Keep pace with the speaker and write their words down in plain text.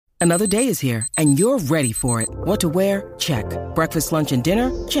Another day is here, and you're ready for it. What to wear? Check. Breakfast, lunch, and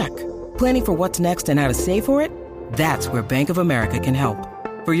dinner? Check. Planning for what's next and how to save for it? That's where Bank of America can help.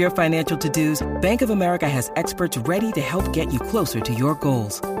 For your financial to-dos, Bank of America has experts ready to help get you closer to your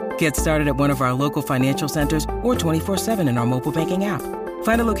goals. Get started at one of our local financial centers or 24/7 in our mobile banking app.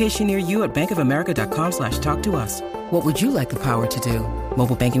 Find a location near you at bankofamerica.com/talktous. What would you like the power to do?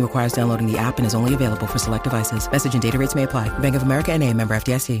 Mobile banking requires downloading the app and is only available for select devices. Message and data rates may apply. Bank of America N.A., member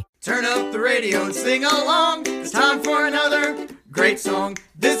FDIC. Turn up the radio and sing along. It's time for another great song.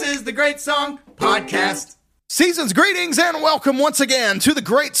 This is the Great Song Podcast. Season's greetings and welcome once again to the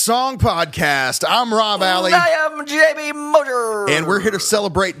Great Song Podcast. I'm Rob Alley. I am JB Moser. And we're here to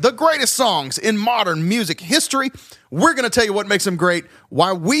celebrate the greatest songs in modern music history. We're going to tell you what makes them great,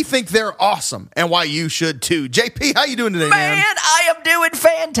 why we think they're awesome, and why you should too. JP, how you doing today, man? Man, I am doing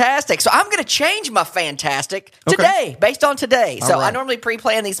fantastic. So I'm going to change my fantastic today, based on today. So I normally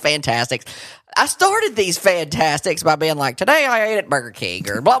pre-plan these fantastics. I started these fantastics by being like, today I ate at Burger King,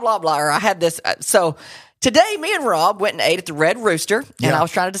 or blah, blah, blah, or I had this. So today, me and Rob went and ate at the Red Rooster, and I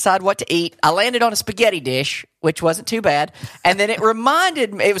was trying to decide what to eat. I landed on a spaghetti dish, which wasn't too bad. And then it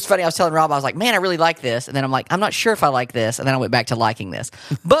reminded me, it was funny, I was telling Rob, I was like, man, I really like this. And then I'm like, I'm not sure if I like this. And then I went back to liking this.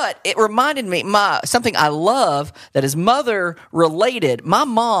 But it reminded me, something I love that is mother-related. My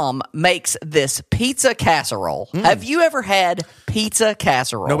mom makes this pizza casserole. Have you ever had pizza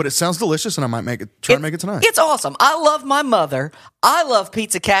casserole? No, but it sounds delicious, and I might try to make it tonight. It's awesome. I love my mother. I love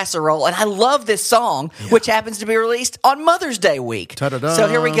pizza casserole, and I love this song, which happens to be released on Mother's Day week. Ta-da-da. So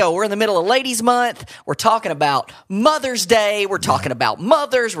here we go. We're in the middle of Ladies Month. We're talking about Mother's Day. We're talking about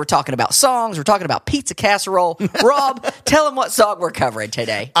mothers. We're talking about songs. We're talking about pizza casserole. Rob, tell them what song we're covering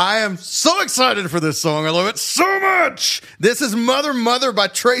today. I am so excited for this song. I love it so much. This is Mother, Mother by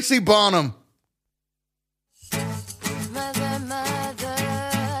Tracy Bonham.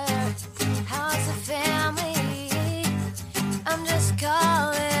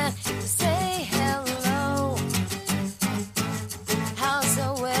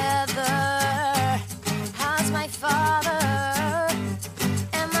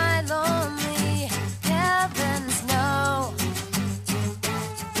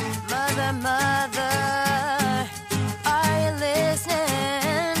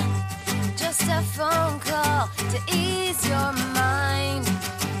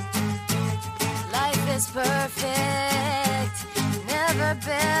 Perfect, never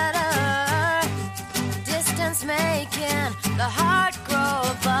better. Distance making the heart grow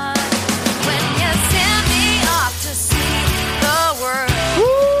apart. When you send me off to see the world,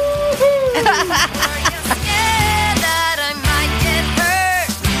 were you scared that I might get hurt?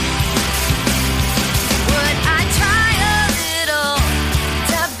 Would I try a little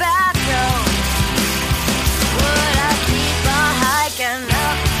tobacco? Would I keep on hiking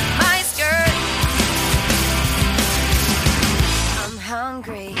up my skirt?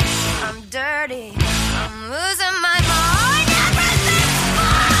 Hungry, I'm dirty, I'm losing my mind, everything's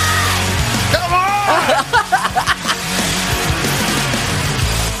fine! Come on!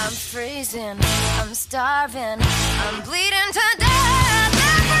 I'm freezing, I'm starving, I'm bleeding to death,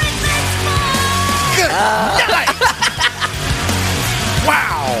 everything's fine! Good night!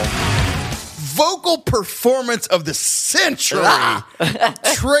 Wow! Vocal performance of the century.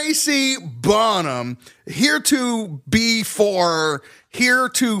 Tracy Bonham, heretofore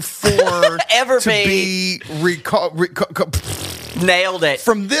Ever to be nailed it.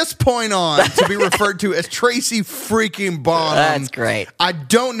 From this point on, to be referred to as Tracy freaking Bonham. That's great. I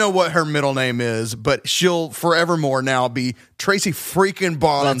don't know what her middle name is, but she'll forevermore now be Tracy freaking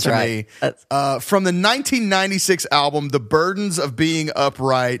Bonham That's to right. me. From the 1996 album, The Burdens of Being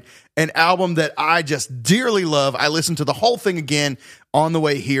Upright, an album that I just dearly love. I listened to the whole thing again on the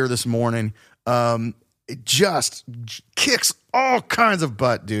way here this morning. It just kicks all kinds of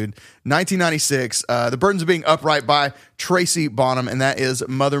butt, dude. 1996, The Burdens of Being Upright by Tracy Bonham, and that is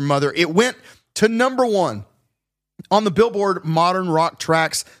Mother, Mother. It went to number 1 on the Billboard Modern Rock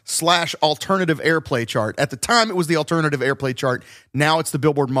Tracks / Alternative Airplay chart. At the time, it was the Alternative Airplay chart. Now it's the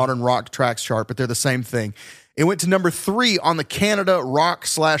Billboard Modern Rock Tracks chart, but they're the same thing. It went to number 3 on the Canada Rock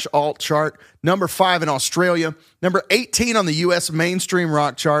 / Alt chart, number 5 in Australia, number 18 on the U.S. Mainstream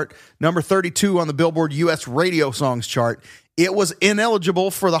Rock chart, number 32 on the Billboard U.S. Radio Songs chart. It was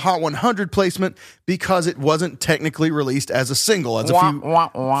ineligible for the Hot 100 placement because it wasn't technically released as a single. As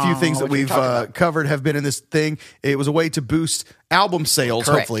a few things that we've covered have been in this thing. It was a way to boost album sales.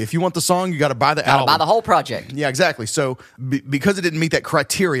 Correct. Hopefully, if you want the song, you got to buy the Gotta album. buy the whole project. Yeah, exactly. So because it didn't meet that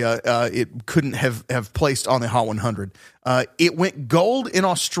criteria, it couldn't have placed on the Hot 100. It went gold in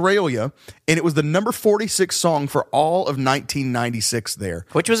Australia, and it was the number 46 song for all of 1996 there.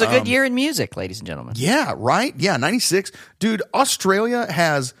 Which was a good year in music, ladies and gentlemen. Yeah, right? Yeah, 96. Dude, Australia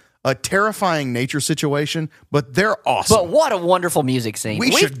has a terrifying nature situation, but they're awesome. But what a wonderful music scene.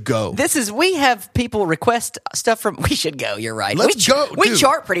 We should go. We have people request stuff from, we should go, you're right. Let's go, We dude.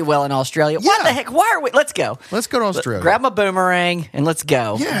 chart pretty well in Australia. Why Yeah. the heck, why are we, let's go. Let's go to Australia. Grab my boomerang and let's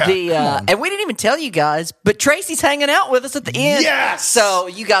go. Yeah, come on. And we didn't even tell you guys, but Tracy's hanging out with us at the end. Yes! So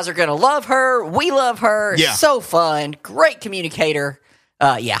you guys are going to love her. We love her. Yeah. So fun. Great communicator.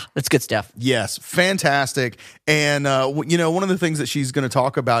 Yeah, that's good stuff. Yes, fantastic. And one of the things that she's going to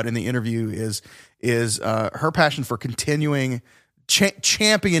talk about in the interview is her passion for continuing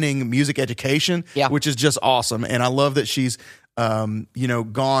championing music education, Yeah. which is just awesome. And I love that she's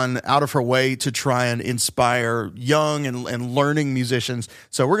gone out of her way to try and inspire young and learning musicians.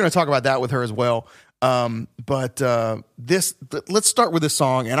 So we're going to talk about that with her as well. Let's start with this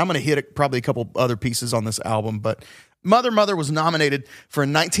song, and I'm going to hit probably a couple other pieces on this album, but Mother Mother was nominated for a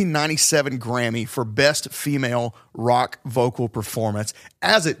 1997 Grammy for Best Female Rock Vocal Performance,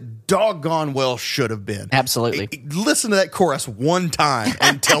 as it doggone well should have been. Absolutely. Listen to that chorus one time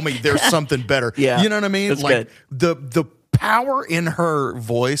and tell me there's something better. Yeah. You know what I mean? That's like good. the power in her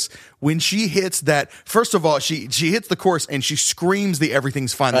voice when she hits that. First of all, she hits the chorus and she screams the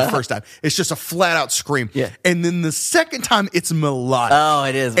 "everything's fine" the first time. It's just a flat out scream. Yeah. And then the second time, it's melodic. Oh,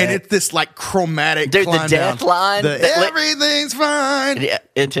 it is, man. And it's this like chromatic Dude, the climb death down. line, Everything's fine. Yeah,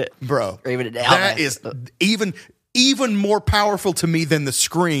 Bro, screaming it down, that man. is even more powerful to me than the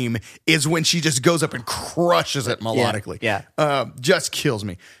scream is when she just goes up and crushes it melodically. Yeah. Just kills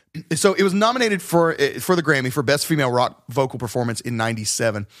me. So it was nominated for the Grammy for Best Female Rock Vocal Performance in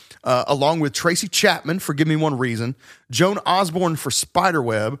 97, along with Tracy Chapman for Give Me One Reason, Joan Osborne for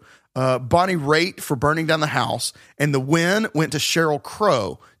Spiderweb, Bonnie Raitt for Burning Down the House, and the win went to Sheryl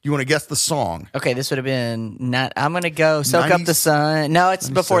Crow. You want to guess the song? Okay, this would have been I'm going to go Soak Up the Sun. No, it's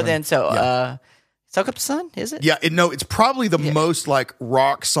before then. So, Soak Up the Sun, is it? Yeah, it's probably the most like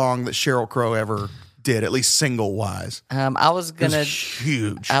rock song that Sheryl Crow ever did, at least single wise. I was going to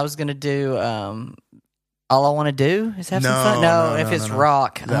huge. I was going to do All I Want to Do is Have Some No, Fun. no, if no, it's no.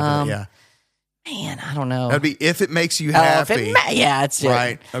 rock. Yeah. Man, I don't know. That'd be If It Makes You Oh, Happy. it's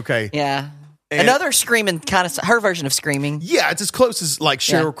Right. Okay. Yeah. And- Another screaming kind of her version of screaming. Yeah, it's as close as like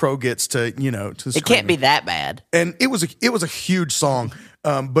Sheryl Yeah. Crow gets to to. It can't be that bad. And it was a huge song.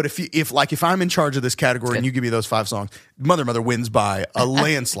 But if I'm in charge of this category and you give me those 5 songs, Mother Mother wins by a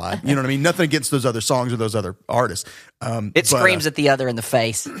landslide. You know what I mean? Nothing against those other songs or those other artists. It screams at the other in the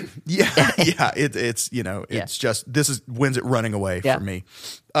face. Yeah, yeah. It's just wins it running away Yeah. for me.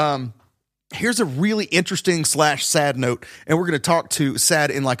 Here's a really interesting / sad note, and we're going to talk to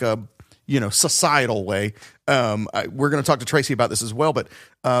sad in like a societal way. We're going to talk to Tracy about this as well. But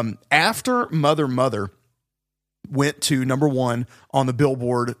after Mother Mother went to number 1 on the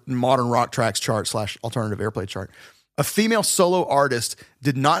Billboard Modern Rock Tracks chart / alternative airplay chart, a female solo artist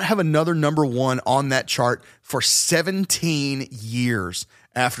did not have another number 1 on that chart for 17 years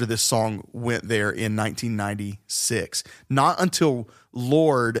after this song went there in 1996. Not until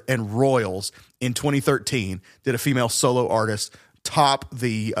Lorde and Royals in 2013 did a female solo artist top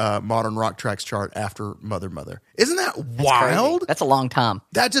the Modern Rock Tracks chart after Mother Mother. Isn't that wild? Crazy. That's a long time.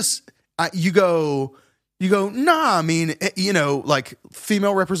 That just you go, nah, I mean, like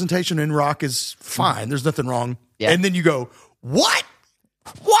female representation in rock is fine. There's nothing wrong. Yeah. And then you go, what?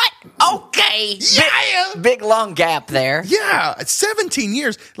 Okay. Yeah. Big long gap there. Yeah. 17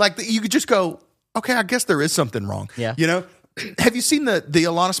 years. Like you could just go, okay, I guess there is something wrong. Yeah. Have you seen the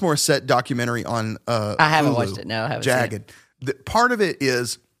Alanis Morissette documentary on I haven't Hulu? watched it. No, I haven't seen it. Jagged. Part of it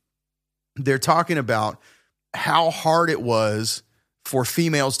is they're talking about how hard it was for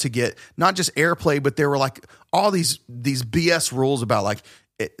females to get not just airplay, but there were like all these BS rules about like,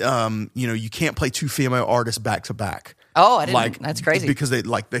 you can't play 2 female artists back to back. Oh, I didn't. That's crazy. Because they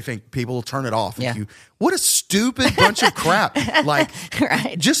think people will turn it off. Yeah. What a stupid bunch of crap. Like,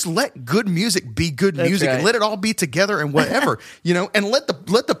 Right. just let good music be good That's music right. and let it all be together and whatever, and let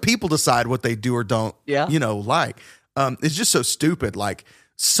the people decide what they do or don't, Yeah. like. It's just so stupid. Like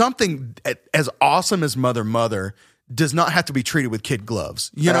something as awesome as Mother Mother does not have to be treated with kid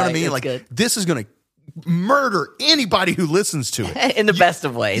gloves. You know what I Right, mean? it's Like good. this is going to murder anybody who listens to it. In the best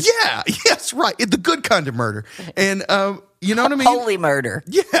of ways. Yeah, yes, right. The good kind of murder. And you know what I mean? Holy murder.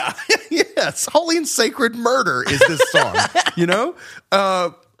 Yeah, yes. Holy and sacred murder is this song.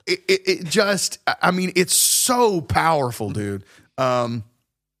 It just, I mean, it's so powerful, dude.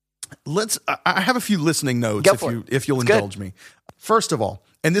 I have a few listening notes Go for it. if you'll It's indulge good. me. First of all,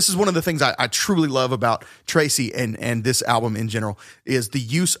 and this is one of the things I truly love about Tracy and this album in general, is the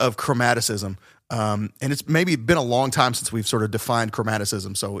use of chromaticism. And it's maybe been a long time since we've sort of defined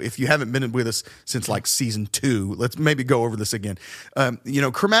chromaticism. So if you haven't been with us since like season 2, let's maybe go over this again.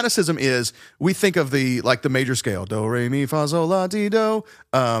 Chromaticism is, we think of the major scale, do, re, mi, fa, sol, la, ti, do,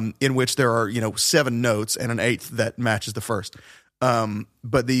 in which there are, 7 notes and an eighth that matches the first.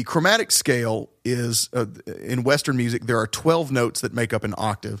 But the chromatic scale is, in Western music, there are 12 notes that make up an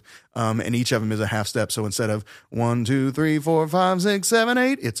octave, and each of them is a half step. So instead of 1, 2, 3, 4, 5, 6, 7,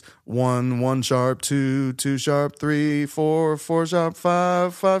 8, it's 1, 1 sharp, 2, 2 sharp, 3, 4, 4 sharp,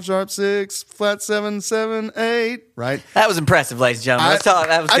 5, 5 sharp, 6, flat 7, 7, 8, right? That was impressive, ladies and gentlemen. Let's talk.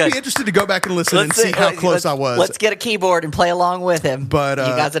 That was good. I'd be interested to go back and listen and see how close I was. Let's get a keyboard and play along with him. But, you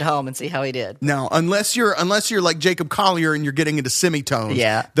guys at home and see how he did. Now, unless you're like Jacob Collier and you're getting into semitones,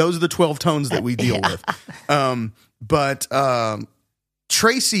 Yeah. those are the 12 tones that we deal with. But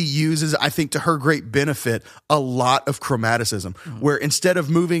Tracy uses, I think, to her great benefit, a lot of chromaticism, where instead of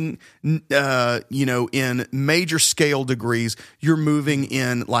moving, in major scale degrees, you're moving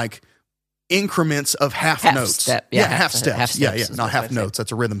in like increments of half notes. Step. Yeah, Yeah, half steps. half Yeah, steps yeah, is not what half I say. notes.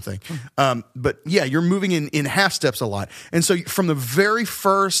 That's a rhythm thing. But yeah, you're moving in half steps a lot. And so from the very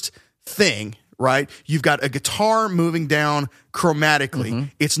first thing, right, you've got a guitar moving down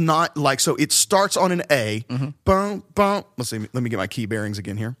chromatically. It's not like, so it starts on an A. Boom, boom. Let's see. Let me get my key bearings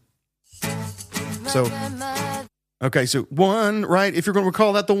again here. So, okay, so 1, right? If you're going to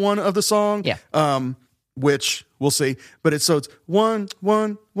recall that the 1 of the song, Yeah. Which we'll see, but it's 1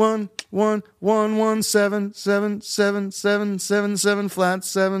 1 1 1 1 1 7 7 7 7 7 7 flat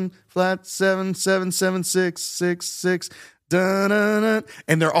 7 flat 7 7 7 6 6 6 dun, dun, dun,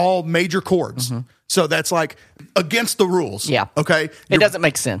 and they're all major chords. So that's like against the rules. Yeah. Okay. It doesn't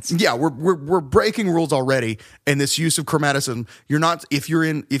make sense. Yeah, we're breaking rules already in this use of chromaticism. You're not, if you're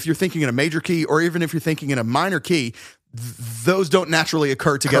thinking in a major key, or even if you're thinking in a minor key, those don't naturally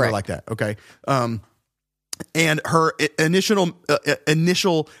occur together Correct. like that. Okay. And her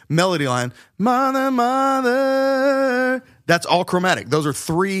initial melody line, mother, mother, that's all chromatic. Those are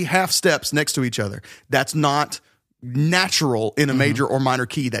 3 half steps next to each other. That's not natural in a major or minor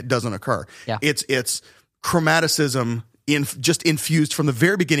key. That doesn't occur. Yeah. It's chromaticism just infused from the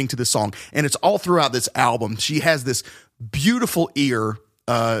very beginning to the song, and it's all throughout this album. She has this beautiful ear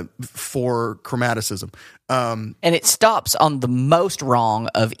for chromaticism. And it stops on the most wrong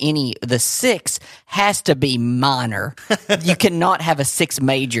of any. The 6 has to be minor. You cannot have a 6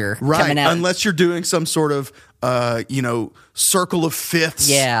 major coming out. Unless you're doing some sort of circle of fifths.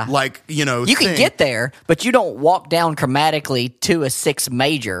 Yeah. Like, You can thing. get there, but you don't walk down chromatically to a 6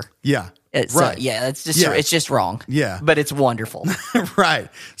 major. Yeah. It's, right. It's just wrong. Yeah. But it's wonderful. Right.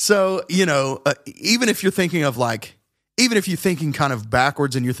 So, even if you're thinking of even if you're thinking kind of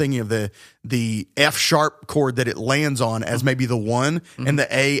backwards and you're thinking of the F sharp chord that it lands on as maybe the 1 and the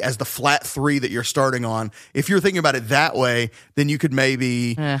A as the flat 3 that you're starting on, if you're thinking about it that way, then you could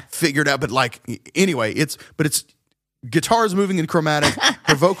maybe figure it out. But anyway, it's guitar's moving in chromatic,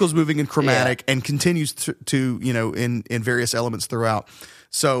 her vocal's moving in chromatic, and continues to in various elements throughout.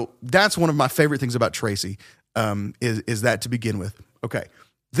 So that's one of my favorite things about Tracy, is that to begin with. Okay.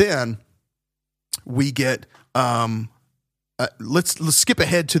 Then we get, let's skip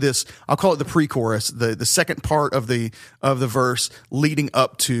ahead to this. I'll call it the pre-chorus, the second part of the verse leading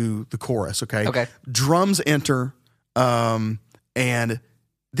up to the chorus. Okay. Okay. Drums enter, and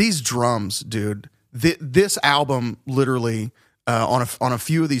these drums, dude. This album literally on a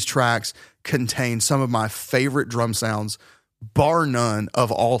few of these tracks contains some of my favorite drum sounds, bar none,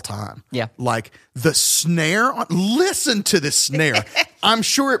 of all time. Yeah. Like the snare. Listen to this snare. I'm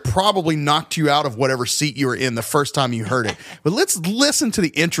sure it probably knocked you out of whatever seat you were in the first time you heard it. But let's listen to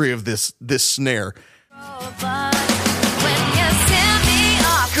the entry of this snare.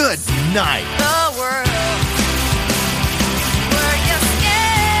 Good night.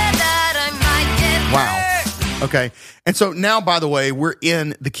 Wow. Okay. And so now, by the way, we're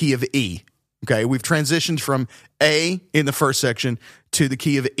in the key of E. Okay. We've transitioned from A in the first section to the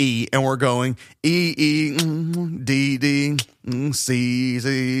key of E, and we're going E, E, D, D, C,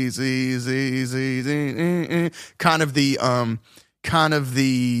 C, C, C, C, C, kind of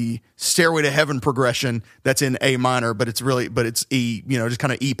the Stairway to Heaven progression that's in A minor, but it's E, just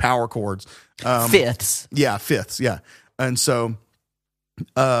kind of E power chords. Fifths. Yeah, fifths. Yeah. And so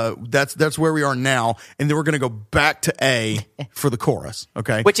that's where we are now, and then we're going to go back to A for the chorus.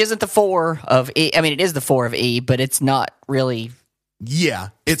 Okay, Which isn't the 4 of E. I mean, it is the 4 of E, but it's not really Yeah,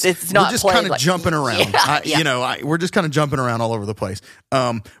 It's we're not just played kind of like- jumping around. Yeah. We're just kind of jumping around all over the place.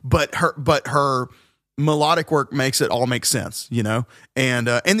 But her melodic work makes it all make sense, and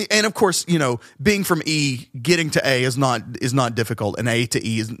of course, being from E, getting to A is not difficult, and A to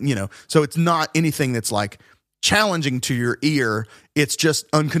E is, so it's not anything that's like challenging to your ear. It's just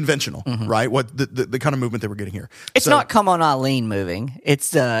unconventional, right? What the kind of movement that we're getting here. It's not Come On Eileen moving.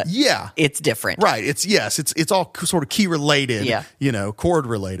 It's it's different. Right. It's all sort of key related, chord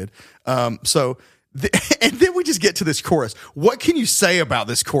related. And then we just get to this chorus. What can you say about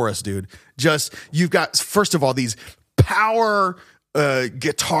this chorus, dude? Just, you've got, first of all, these power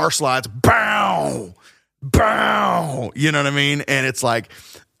guitar slides, bow, bow, you know what I mean? And it's like,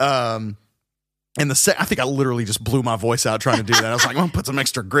 and I think I literally just blew my voice out trying to do that. I was like, I'm going to put some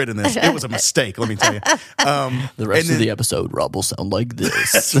extra grit in this. It was a mistake, let me tell you. The rest of the episode, Rob, will sound like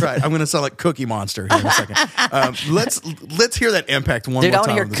this. That's right. I'm going to sound like Cookie Monster here in a second. Let's hear that impact one Dude, more I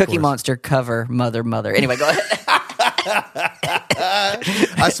time. want to hear Cookie Monster cover Mother, Mother. Anyway, go ahead.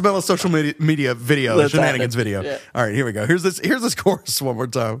 I smell a social media video, Let's shenanigans happen. video. Yeah. All right, here we go. Here's this chorus one more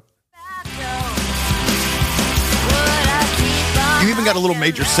time. You even got a little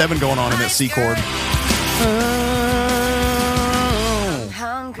major 7 going on in that C chord. I'm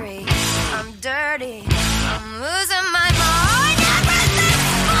hungry, I'm dirty, I'm losing my mind. Everything's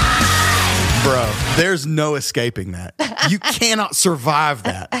fine. Bro, there's no escaping that. You cannot survive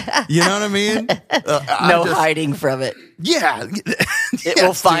that. You know what I mean? No hiding from it. Yeah. It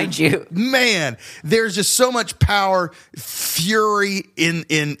will find you. Man, there's just so much power, fury in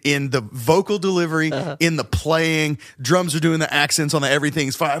the vocal delivery, in the playing. Drums are doing the accents on the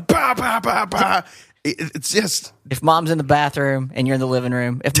everything's fine. Bah, bah, bah, bah. It's just... If mom's in the bathroom and you're in the living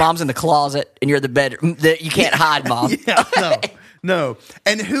room, if mom's in the closet and you're in the bedroom, you can't hide, mom. Yeah, no.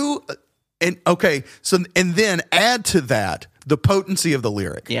 And then add to that the potency of the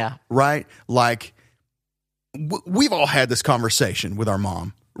lyric. Yeah. Right? Like, we've all had this conversation with our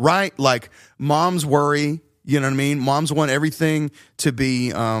mom, right? Like, moms worry, you know what I mean? Moms want everything to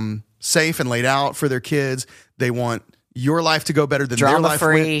be safe and laid out for their kids. They want your life to go better than their life.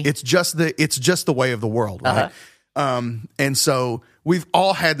 Drama-free. It's just the way of the world, right? And so we've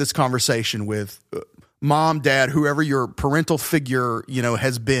all had this conversation with mom, dad, whoever your parental figure,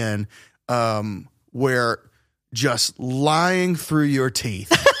 has been, where just lying through your teeth,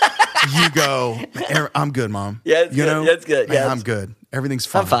 you go, I'm good, mom. Yeah, it's good. That's good. Man, Yeah, I'm good. Everything's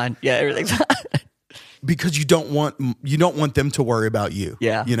fine. I'm fine. Yeah, everything's fine. Because you don't want them to worry about you.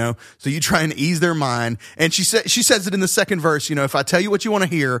 Yeah. So you try and ease their mind. And she says it in the second verse, if I tell you what you want to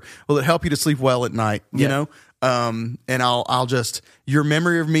hear, will it help you to sleep well at night? You know? And I'll just, your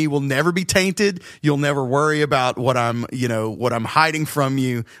memory of me will never be tainted. You'll never worry about what I'm hiding from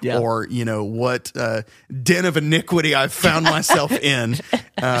you, or, what den of iniquity I've found myself in.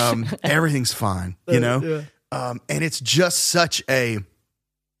 Everything's fine, and it's just such a,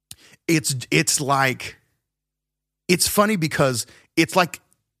 it's like, it's funny because it's like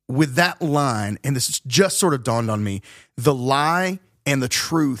with that line, and this just sort of dawned on me, the lie and the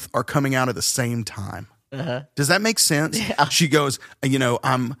truth are coming out at the same time. Does that make sense? Yeah. She goes,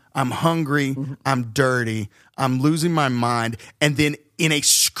 I'm hungry, I'm dirty, I'm losing my mind, and then in a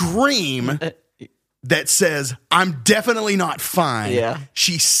scream that says, I'm definitely not fine,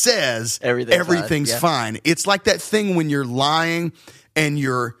 she says everything's fine. It's like that thing when you're lying and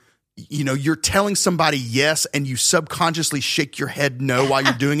you're telling somebody yes, and you subconsciously shake your head no while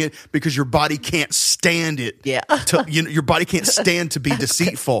you're doing it because your body can't stand it. Yeah. Your body can't stand to be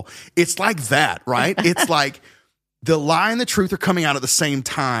deceitful. It's like that, right? It's like the lie and the truth are coming out at the same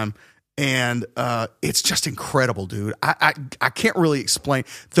time. And it's just incredible, dude. I can't really explain.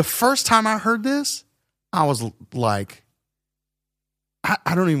 The first time I heard this, I was like, I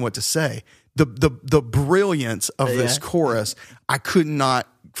don't even know what to say. The brilliance of this chorus, I could not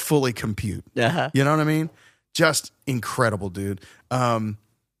fully compute. You know what I mean? Just incredible, dude. And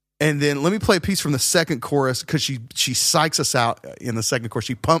then let me play a piece from the second chorus, because she psychs us out in the second chorus.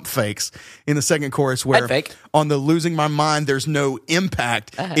 She pump fakes in the second chorus, where on the losing my mind, there's no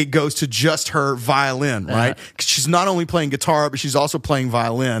impact. It goes to just her violin, right? 'Cause she's not only playing guitar, but she's also playing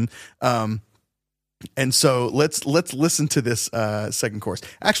violin. And so let's listen to this second chorus.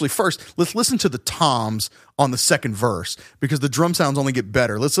 Actually, first, let's listen to the toms on the second verse, because the drum sounds only get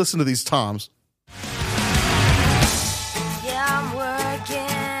better. Let's listen to these toms. Yeah, I'm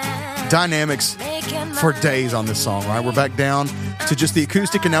working. Dynamics for days on this song, right? We're back down to just the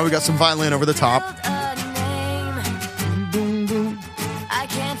acoustic, and now we got some violin over the top. I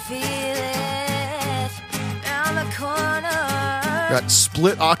can feel it around the corner. Got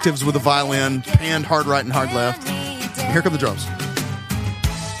split octaves with the violin, panned hard right and hard left. Here come the drums.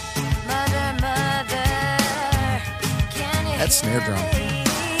 that snare drum.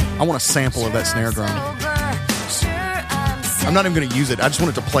 I want a sample of that snare drum. I'm not even going to use it. I just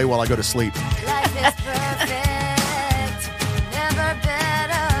want it to play while I go to sleep.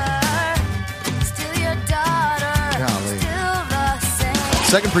 Golly.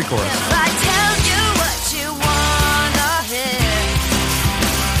 Second pre-chorus.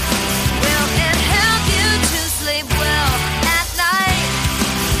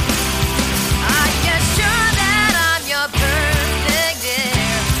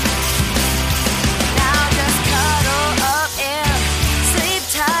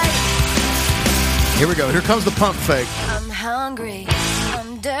 Here we go. Here comes the pump fake. I'm hungry.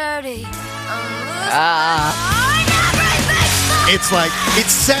 I'm dirty. It's like, it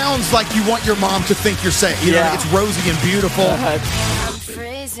sounds like you want your mom to think you're saying, you know, it's rosy and beautiful. I'm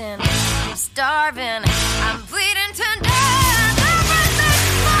freezing. I'm starving. I'm bleeding to death.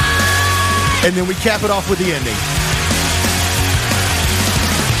 Everything's fine. And then we cap it off with the ending.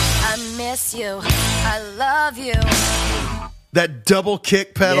 I miss you. I love you. That double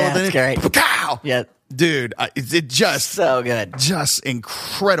kick pedal. Yeah, then it's great. Pow! Yeah. Dude, it just So good. just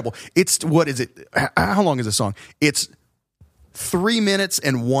incredible. It's, what is it? How long is the song? It's 3 minutes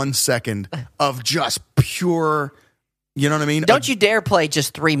and 1 second of just pure, you know what I mean? Don't you dare play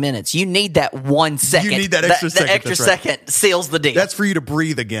just 3 minutes. You need that 1 second. You need that extra second. The extra That's right. second seals the deal. That's for you to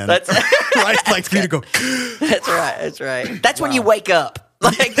breathe again. That's right? Like for you to go. That's right. That's right. That's when you wake up.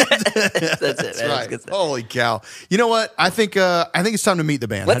 Like that's it. That's man. right. Good stuff. Holy cow! You know what? I think it's time to meet the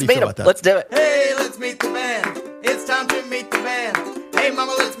band. Let's How do you meet feel them. about that? Let's do it. Hey, let's meet the band. It's time to meet the band. Hey,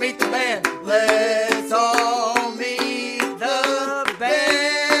 mama, let's meet the band. Let's all meet the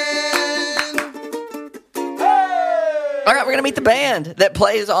band. Hey! All right, we're gonna meet the band that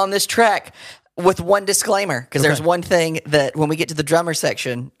plays on this track with one disclaimer because there's one thing that when we get to the drummer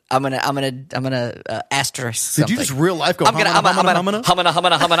section, I'm gonna asterisk. Did you just real life go? I'm gonna. I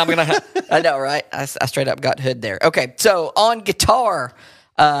know, right? I straight up got hood there. Okay, so on guitar,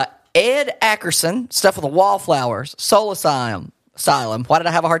 Ed Ackerson, stuff with the Wallflowers, Soul Asylum. Why did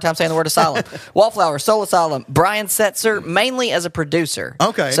I have a hard time saying the word asylum? Wallflowers, Soul Asylum. Brian Setzer, mainly as a producer.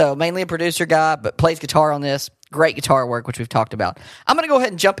 Okay. So mainly a producer guy, but plays guitar on this. Great guitar work, which we've talked about. I'm going to go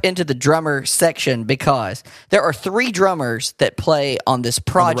ahead and jump into the drummer section because there are 3 drummers that play on this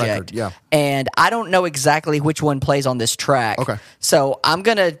project. record, yeah. And I don't know exactly which one plays on this track. Okay. So I'm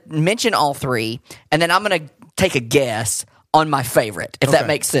going to mention all 3, and then I'm going to take a guess on my favorite, if that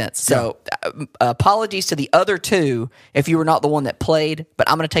makes sense. So apologies to the other 2 if you were not the one that played, but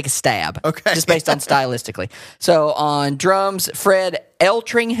I'm going to take a stab. Okay. Just based on stylistically. So on drums, Fred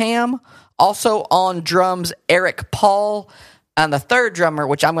Eltringham. Also on drums, Eric Paul. And the third drummer,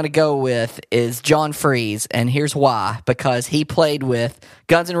 which I'm going to go with, is John Freeze. And here's why. Because he played with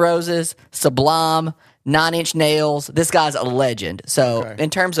Guns N' Roses, Sublime, 9 Inch Nails. This guy's a legend. So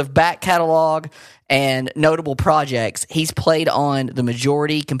in terms of back catalog and notable projects, he's played on the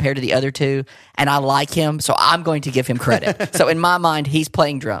majority compared to the other 2. And I like him, so I'm going to give him credit. So in my mind, he's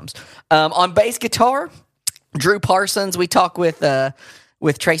playing drums. On bass guitar, Drew Parsons. We talk with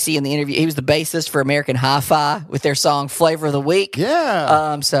Tracy in the interview. He was the bassist for American Hi-Fi with their song Flavor of the Week.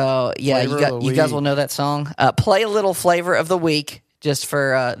 Yeah. So yeah, you guys will know that song. Play a little Flavor of the Week just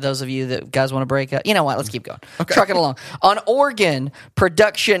for those of you that guys want to break up. You know what? Let's keep going. Okay. Truck it along. On organ,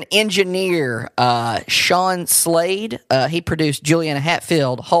 production engineer Sean Slade. He produced Juliana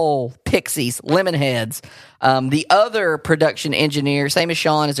Hatfield, Hole, Pixies, Lemonheads. The other production engineer, same as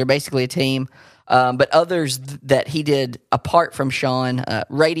Sean, is they're basically a team. But others that he did apart from Sean,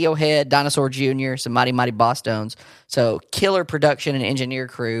 Radiohead, Dinosaur Jr., some Mighty Mighty Bosstones. So killer production and engineer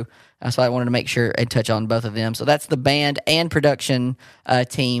crew. So I wanted to make sure and touch on both of them. So that's the band and production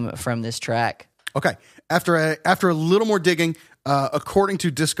team from this track. Okay. After a little more digging, according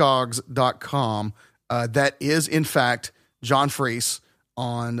to Discogs.com, that is in fact John Freese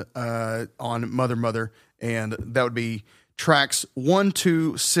on Mother Mother, and that would be tracks 1,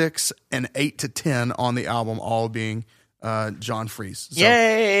 2, 6, and 8 to 10 on the album, all being John Freese. So,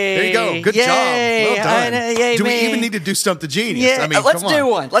 yay! There you go. Good Yay! job. Well done. Yay, do we me. even need to do Stump the Genius? Yeah, I mean, let's come on. do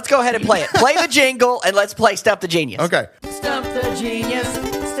one. Let's go ahead and play it. Play the jingle and let's play Stump the Genius. Okay. Stump the genius,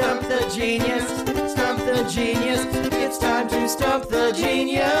 stump the genius, stump the genius. It's time to stump the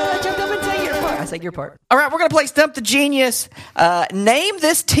genius. Jump up and say your part. I said your part. All right, we're going to play Stump the Genius. Name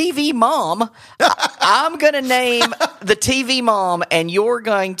this TV mom. I'm going to name the TV mom, and you're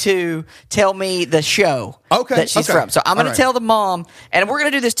going to tell me the show that she's from. So I'm going to tell the mom, and we're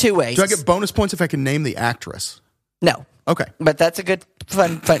going to do this 2 ways. Do I get bonus points if I can name the actress? No. Okay. But that's a good,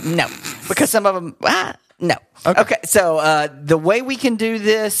 fun. No. Because some of them, No. Okay. So the way we can do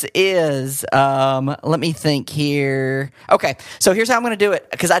this is, let me think here. Okay. So here's how I'm going to do it,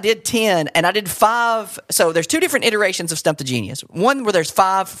 because I did 10 and I did 5. So there's 2 different iterations of Stump the Genius. One where there's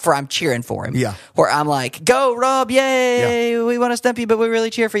 5 for I'm cheering for him. Yeah. Where I'm like, go Rob, yay, we want to stump you, but we really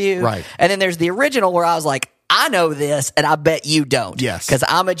cheer for you. Right. And then there's the original where I was like, I know this, and I bet you don't. Yes. Because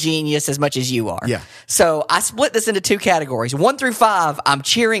I'm a genius as much as you are. Yeah. So I split this into 2 categories. 1 through 5, I'm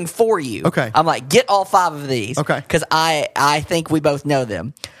cheering for you. Okay. I'm like, get all 5 of these. Okay. Because I think we both know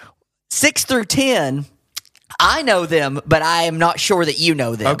them. 6 through 10, I know them, but I am not sure that you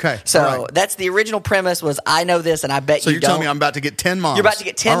know them. Okay. So All right. that's the original premise was I know this, and I bet So you you're don't. telling me I'm about to get 10 moms. You're about to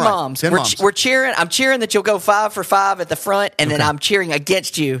get 10 All right, moms. 10 moms. We're cheering. I'm cheering that you'll go 5 for 5 at the front, and then I'm cheering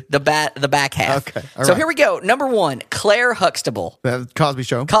against you the back half. Okay, all So right. here we go. Number 1, Claire Huxtable, Cosby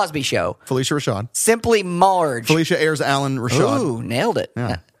Show. Cosby Show. Felicia Rashad. Simply Marge. Felicia Ayers Allen Rashad. Ooh, nailed it.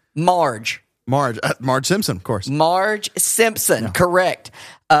 Yeah. Marge. Marge Simpson, of course. Marge Simpson. Correct.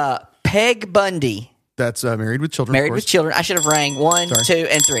 Peg Bundy. That's Married with Children. Married of with course. Children. I should have rang 1, 2,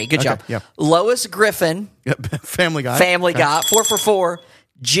 and 3. Good Okay, job. yeah. Lois Griffin. Yep. Family Guy. Family Okay. Guy. 4 for 4.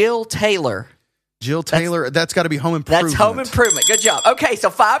 Jill Taylor. Jill Taylor. That's got to be Home Improvement. That's Home Improvement. Good job. Okay, so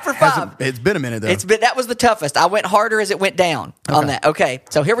 5 for 5. It's been a minute though. That was the toughest. I went harder as it went down on that. Okay,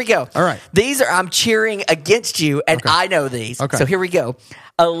 so here we go. All right. These are I'm cheering against you, and I know these. Okay. So here we go.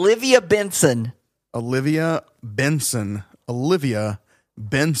 Olivia Benson. Olivia Benson.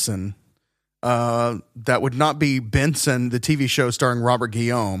 That would not be Benson, the TV show starring Robert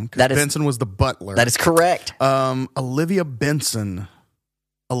Guillaume, because Benson was the butler. That is correct. Olivia Benson.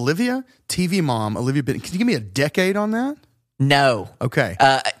 Olivia? TV mom. Olivia Benson. Can you give me a decade on that? No. Okay.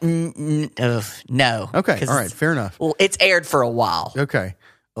 No. Okay. All right. Fair enough. Well, it's aired for a while. Okay.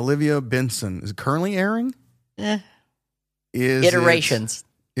 Olivia Benson. Is it currently airing? Iterations.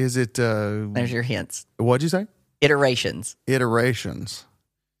 Is it? There's your hints. What'd you say? Iterations.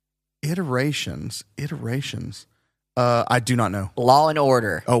 I do not know. Law and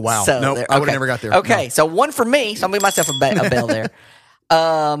Order. Oh, wow. So Nope, I would've never got there. Okay, No. so 1 for me. So I'm giving myself a bell there.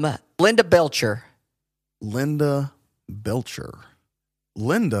 Linda Belcher. Linda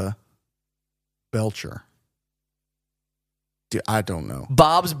Belcher. Dude, I don't know.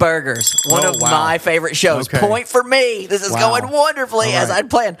 Bob's Burgers, one of my favorite shows. Okay. Point for me. This is going wonderfully All as right. I'd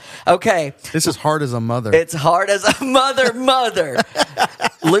planned. Okay. This is hard as a mother. It's hard as a mother.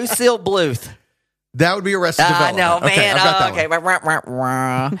 Lucille Bluth. That would be Arrested I Development. know, man. Okay, I've got that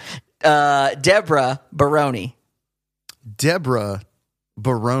one. Deborah Baroni. Deborah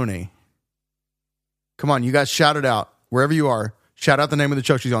Baroni. Come on, you guys shout it out. Wherever you are, shout out the name of the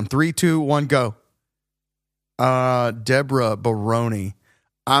show she's on. 3, 2, 1, go. Deborah Baroni.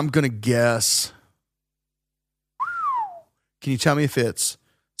 I'm going to guess. Can you tell me if it's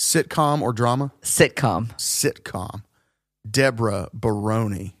sitcom or drama? Sitcom. Deborah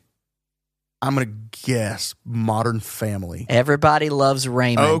Baroni. I'm going to guess Modern Family. Everybody Loves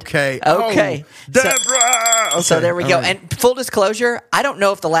Raymond. Okay. Okay. Oh, Deborah! So there we all go. right. And full disclosure, I don't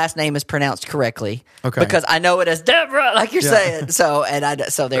know if the last name is pronounced correctly. Okay. Because I know it as Deborah, like you're Yeah. saying.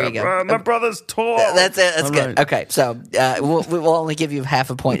 So there you go. My brother's tall. That's it. That's All good. right. Okay. So we'll only give you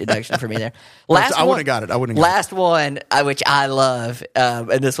half a point deduction for me there. Last I wouldn't have got it. Last one, which I love,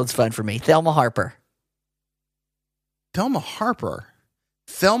 and this one's fun for me. Thelma Harper. Thelma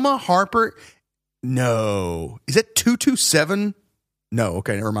Harper. No. Is it 227? No.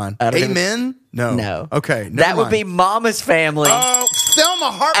 Okay, never mind. Amen? No. Okay, never That would mind. be Mama's Family. Oh,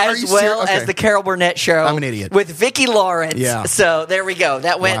 Thelma Harper. Are As you well serious? as Okay. the Carol Burnett Show. I'm an idiot. With Vicki Lawrence. Yeah. So there we go.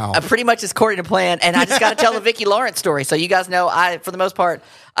 That went Wow. pretty much as according to plan. And I just got to tell the Vicki Lawrence story. So you guys know, for the most part,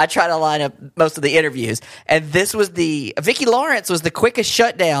 I try to line up most of the interviews. And Vicki Lawrence was the quickest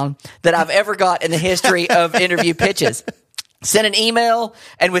shutdown that I've ever got in the history of interview pitches. Sent an email,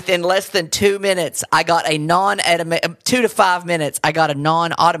 and within less than 2 minutes, I got 2 to 5 minutes, I got a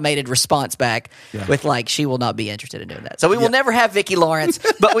non-automated response back with she will not be interested in doing that. So we will never have Vicki Lawrence,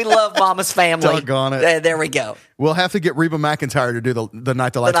 but we love Mama's Family. Doggone it. There we go. We'll have to get Reba McEntire to do the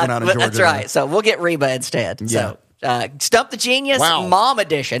night the lights went out in Georgia. That's right. So we'll get Reba instead. Yeah. So Stump the Genius, Wow. Mom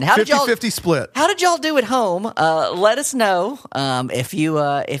Edition. How did y'all 50-50 split. How did y'all do at home? Let us know if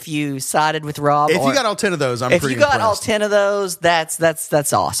you sided with Rob. If you got all 10 of those, I'm pretty If you got all impressed. 10 of those, that's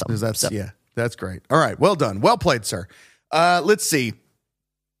awesome. That's great. All right, well done. Well played, sir. Let's see.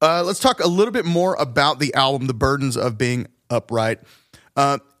 Let's talk a little bit more about the album, The Burdens of Being Upright.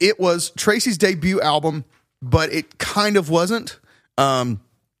 It was Tracy's debut album, but it kind of wasn't.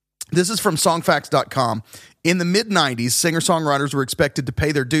 This is from songfacts.com. In the mid-'90s, singer-songwriters were expected to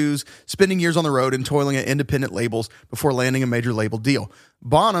pay their dues, spending years on the road and toiling at independent labels before landing a major label deal.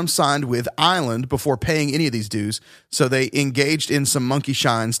 Bonham signed with Island before paying any of these dues, so they engaged in some monkey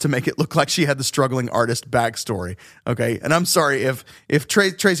shines to make it look like she had the struggling artist backstory. Okay, and I'm sorry if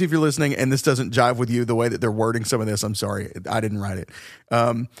Tracy, if you're listening and this doesn't jive with you the way that they're wording some of this, I'm sorry, I didn't write it.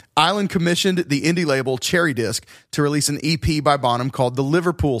 Island commissioned the indie label Cherry Disc to release an EP by Bonham called The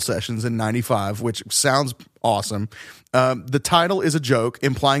Liverpool Sessions in '95, which sounds awesome. The title is a joke,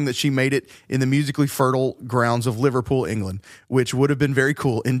 implying that she made it in the musically fertile grounds of Liverpool, England, which would have been very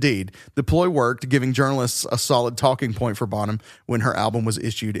cool indeed. The ploy worked, giving journalists a solid talking point for Bonham when her album was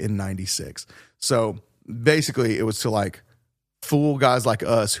issued in '96. So basically, it was to like fool guys like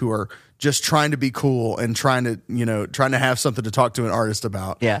us who are just trying to be cool and trying to have something to talk to an artist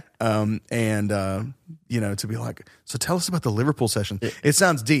about. Yeah. To be like, so tell us about the Liverpool session. It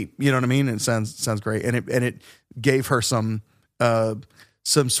sounds deep, you know what I mean? It sounds great. And it gave her some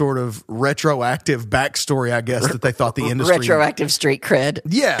sort of retroactive backstory, I guess, that they thought the industry retroactive street cred.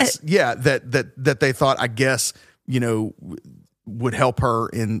 Yes. Yeah. That they thought, I guess, would help her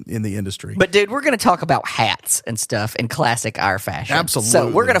in the industry. But dude, we're going to talk about hats and stuff in classic our fashion. Absolutely.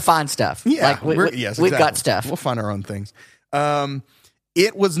 So we're going to find stuff. Yeah, like we've got stuff. We'll find our own things.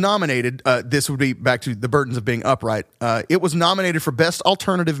 It was nominated. This would be back to the burdens of being upright. It was nominated for Best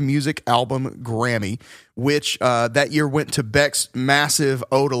Alternative Music Album Grammy, which that year went to Beck's massive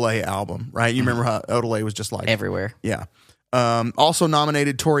Odelay album. Right? You remember how Odelay was just like everywhere. Yeah. Also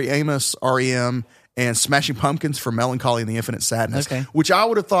nominated Tori Amos, REM, and Smashing Pumpkins for Melancholy and the Infinite Sadness, which I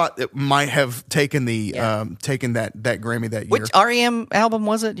would have thought it might have taken taken that Grammy that year. Which REM album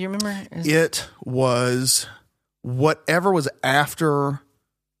was it? Do you remember? It was whatever was after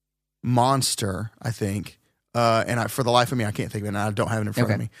Monster, I think. And for the life of me, I can't think of it, and I don't have it in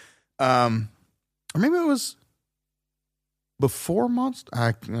front of me. Or maybe it was before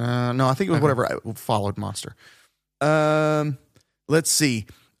Monster. No, I think it was whatever followed Monster. Let's see.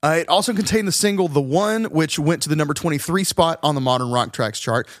 It also contained the single The One, which went to the number 23 spot on the Modern Rock Tracks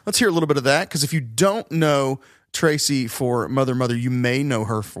chart. Let's hear a little bit of that, because if you don't know Tracy for Mother Mother, you may know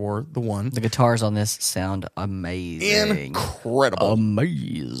her for The One. The guitars on this sound amazing. Incredible.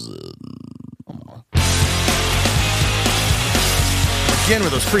 Amazing. Again with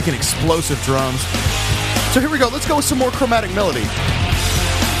those freaking explosive drums. So here we go. Let's go with some more chromatic melody.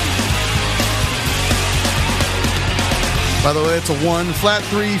 By the way, it's a 1, flat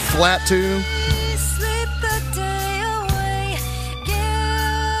 3, flat 2.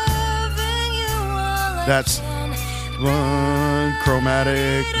 That's 1,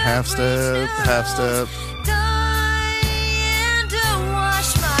 chromatic, half step, half step.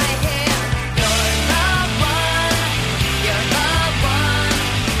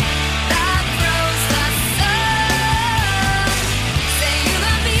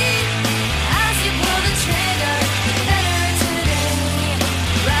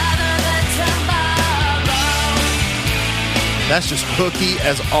 That's just hooky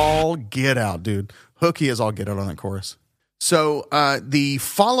as all get out, dude. Hooky as all get out on that chorus. So the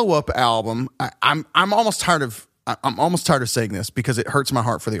follow-up album, I'm almost tired of saying this because it hurts my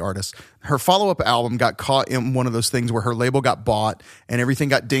heart for the artist. Her follow-up album got caught in one of those things where her label got bought and everything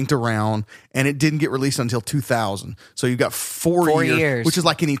got dinked around, and it didn't get released until 2000. So you got 4 years, which is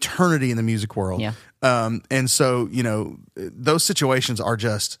like an eternity in the music world. Yeah. And so, those situations are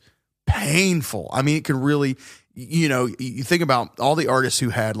just painful. I mean, it can really, you think about all the artists who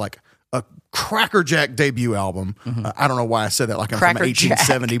had like a crackerjack debut album. I don't know why I said that like I'm from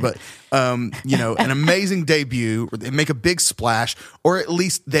 1870, but an amazing debut. They make a big splash, or at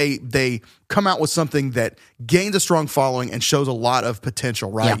least they come out with something that gains a strong following and shows a lot of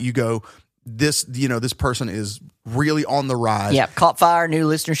potential. Right? Yeah. You go, this person is really on the rise. Yeah, caught fire, new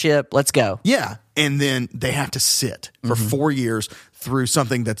listenership. Let's go. Yeah, and then they have to sit for 4 years through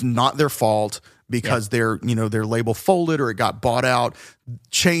something that's not their fault. Because their label folded or it got bought out,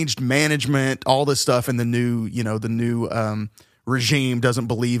 changed management, all this stuff, and the new regime doesn't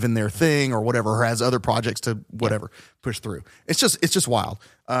believe in their thing or whatever, or has other projects to push through. It's just wild,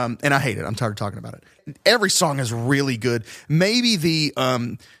 and I hate it. I'm tired of talking about it. Every song is really good. Maybe the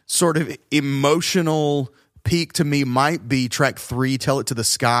sort of emotional peak to me might be track 3, "Tell It to the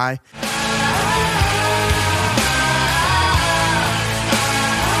Sky."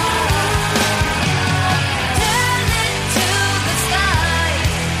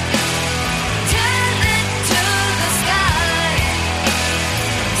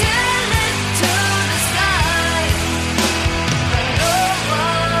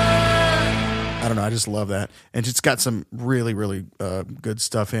 just love that, and it's got some really, really good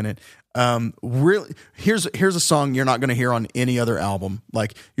stuff in it. Really, here's a song you're not going to hear on any other album.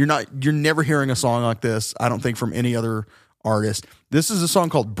 Like you're never hearing a song like this, I don't think, from any other artist. This is a song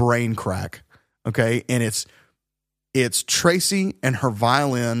called Brain Crack. Okay, and it's Tracy and her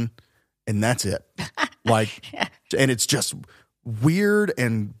violin, and that's it. Like, and it's just weird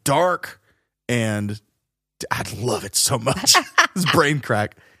and dark, and I love it so much. It's Brain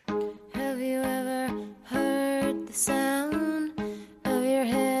Crack. Have you ever heard the sound of your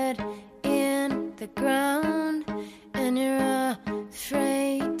head in the ground, and you're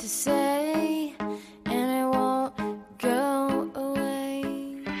afraid to say, and it won't go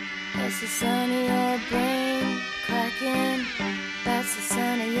away? That's the sound of your brain cracking. That's the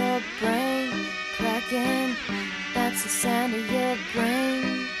sound of your brain cracking. That's the sound of your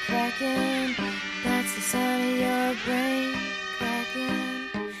brain cracking. That's the sound of your brain cracking.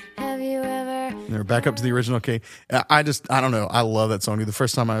 Have you ever... They're back up to the original key. I don't know. I love that song. The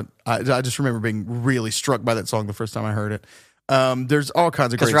first time I just remember being really struck by that song the first time I heard it. There's all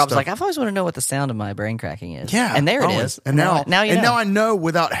kinds of great stuff. Because Rob's like, I've always wanted to know what the sound of my brain cracking is. Yeah. And there always. it is. And now you know. now I know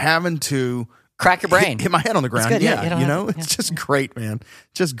without having to crack your brain. hit my head on the ground. good, Yeah. yeah, You know, it's just great, man.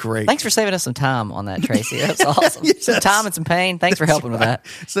 Just great. Thanks for saving us some time on that, Tracy. That's awesome. Yes. Some time and some pain. Thanks for helping with that.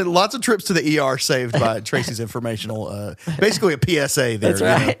 So lots of trips to the ER saved by Tracy's informational, basically a PSA there. That's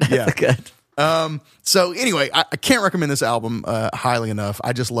right. You know? Yeah. That's good. So anyway, I can't recommend this album highly enough.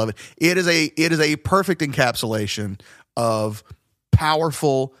 I just love it. It is a perfect encapsulation of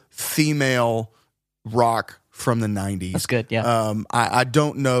powerful female rock from the 90s. That's good, yeah. I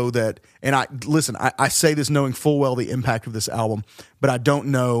don't know that, and I say this knowing full well the impact of this album, but I don't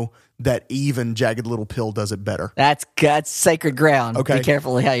know that even Jagged Little Pill does it better. That's sacred ground. Okay. Be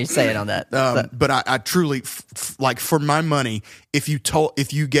careful how you say it on that. But I truly, like, for my money, if you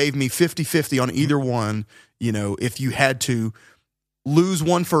gave me 50-50 on either one, you know, if you had to lose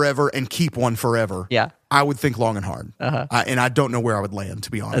one forever and keep one forever, Yeah. I would think long and hard. And I don't know where I would land,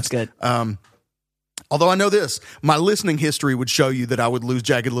 to be honest. That's good. Although I know this, my listening history would show you that I would lose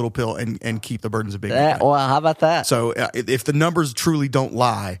Jagged Little Pill and keep the Burdens of Big Regret. Well, how about that? So if the numbers truly don't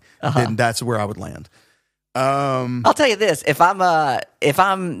lie, then that's where I would land. I'll tell you this: if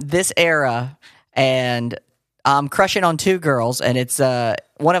I'm this era and I'm crushing on two girls, and it's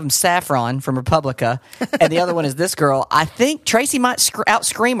one of them Saffron from Republica, and the other one is this girl, I think Tracy might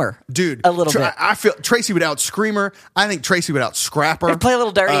out-scream her. Dude, a little bit. I feel Tracy would out-scream her. I think Tracy would out-scrap her. Play a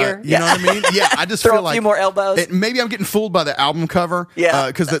little dirtier. You know what I mean? Yeah, I just Throw feel a like few more elbows. Maybe I'm getting fooled by the album cover. Yeah.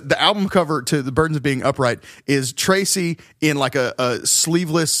 Because the album cover to The Burdens of Being Upright is Tracy in like a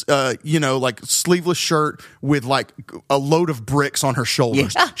sleeveless, sleeveless shirt with like a load of bricks on her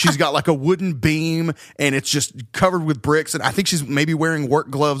shoulders. Yeah. She's got like a wooden beam and it's just covered with bricks. And I think she's maybe wearing work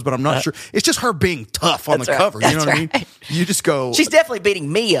gloves, but I'm not sure. It's just her being tough on the That's right. cover. You know That's what I mean? right. You just go. She's definitely beating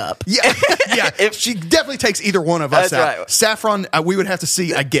me up. Yeah, yeah. She definitely takes either one of us That's out. right. Saffron, we would have to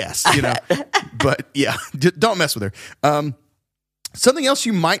see, I guess, you know. But yeah, don't mess with her. Something else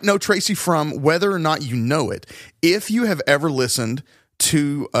you might know Tracy from, whether or not you know it, if you have ever listened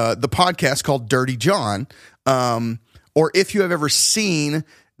to the podcast called Dirty John, or if you have ever seen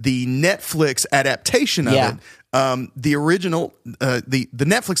the Netflix adaptation of it. The original, the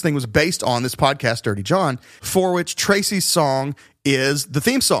Netflix thing was based on this podcast, Dirty John, for which Tracy's song is the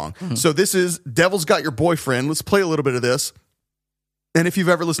theme song. Mm-hmm. So this is Devil's Got Your Boyfriend. Let's play a little bit of this. And if you've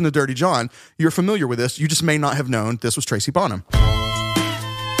ever listened to Dirty John, you're familiar with this. You just may not have known this was Tracy Bonham.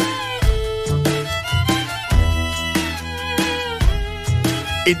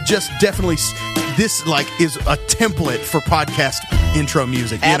 It just definitely, this like is a template for podcast intro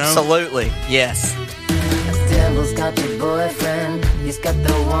music, you know? Absolutely. Yes. Devil's got your boyfriend. He's got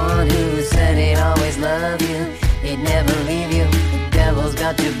the one who said he'd always love you. He'd never leave you. The devil's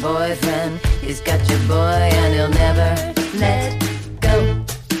got your boyfriend. He's got your boy and he'll never let go.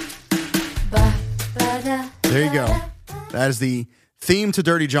 There you go. That is the theme to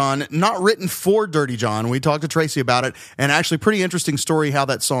Dirty John, not written for Dirty John. We talked to Tracy about it, and actually pretty interesting story how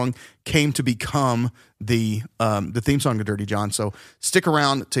that song came to become the theme song to Dirty John. So stick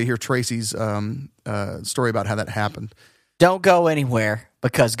around to hear Tracy's story about how that happened. Don't go anywhere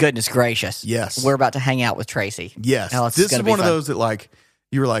because goodness gracious. Yes. We're about to hang out with Tracy. Yes. Now, This is one of those that like,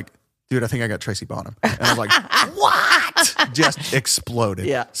 you were like, dude, I think I got Tracy Bonham. And I was like, what? Just exploded.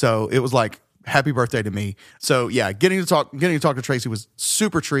 Yeah. So it was like, happy birthday to me. So yeah, getting to talk to Tracy was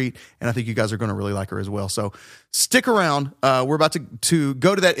super treat, and I think you guys are going to really like her as well. So stick around. We're about to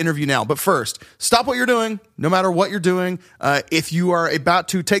go to that interview now. But first, stop what you're doing, no matter what you're doing. If you are about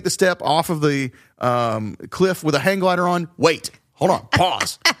to take the step off of the cliff with a hang glider on, wait. Hold on.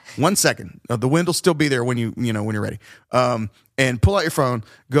 Pause. 1 second. The wind will still be there when when you're ready. And pull out your phone,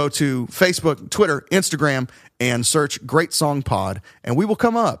 go to Facebook, Twitter, Instagram, and search Great Song Pod, and we will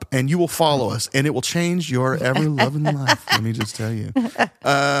come up, and you will follow us, and it will change your ever-loving life. Let me just tell you.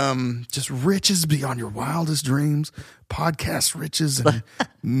 Just riches beyond your wildest dreams, podcast riches, and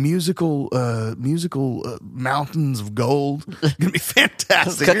musical mountains of gold. It's going to be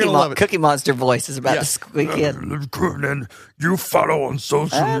fantastic. You're going to love it. Cookie Monster voice is about to squeak in. And you follow on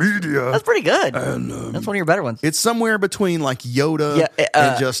social media. That's pretty good. And, that's one of your better ones. It's somewhere between like Yoda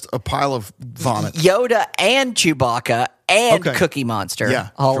and just a pile of vomit. Yoda and Chewbacca and Cookie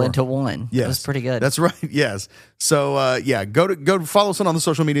Monster all into one. Yes. It was pretty good. That's right. Yes. So go follow us on the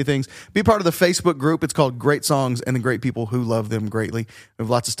social media things. Be part of the Facebook group. It's called Great Songs and the Great People Who Love Them Greatly. We have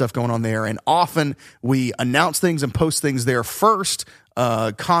lots of stuff going on there, and often we announce things and post things there first.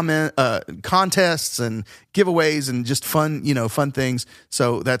 Contests and giveaways and just fun things.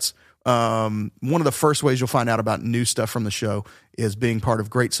 So that's one of the first ways you'll find out about new stuff from the show is being part of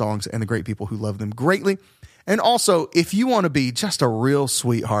Great Songs and the Great People Who Love Them Greatly. And also, if you want to be just a real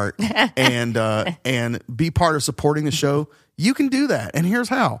sweetheart and be part of supporting the show, you can do that. And here's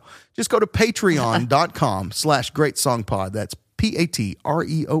how. Just go to patreon.com/greatsongpod. That's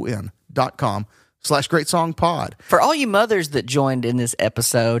patreon.com/greatsongpod. For all you mothers that joined in this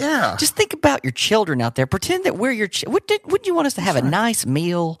episode, just think about your children out there. Pretend that we're your would you want us to have a nice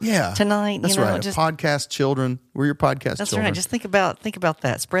meal tonight? That's right. Just, podcast children. We're your podcast that's children. Right. Just think about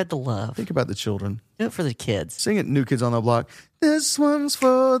that. Spread the love. Think about the children. Do it for the kids. Sing it, New Kids on the Block. This one's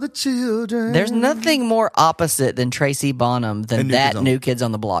for the children. There's nothing more opposite than Tracy Bonham than New Kids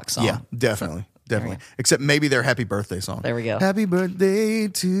on the Block song. Yeah, definitely. Definitely. Except maybe their happy birthday song. There we go. Happy birthday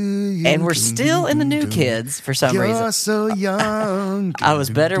to you. And we're still in the New Kids for some reason. You're so young. I was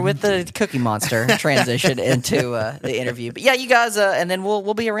better with the Cookie Monster transition into the interview. But yeah, you guys, and then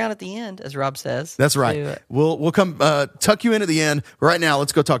we'll be around at the end, as Rob says. That's right. We'll come tuck you in at the end. Right now,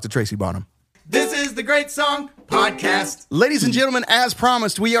 let's go talk to Tracy Bonham. This is the Great Song Podcast. Ladies and gentlemen, as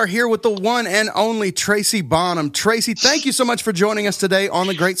promised, we are here with the one and only Tracy Bonham. Tracy, thank you so much for joining us today on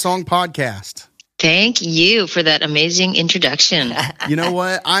the Great Song Podcast. Thank you for that amazing introduction. You know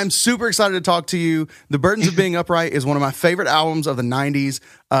what? I'm super excited to talk to you. The Burdens of Being Upright is one of my favorite albums of the 90s.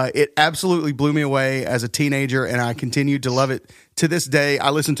 It absolutely blew me away as a teenager, and I continue to love it to this day. I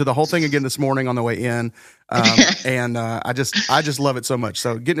listened to the whole thing again this morning on the way in, and I just love it so much.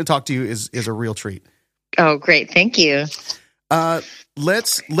 So getting to talk to you is a real treat. Oh, great. Thank you.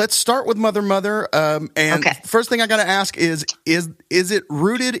 Let's start with Mother. And first thing I got to ask is it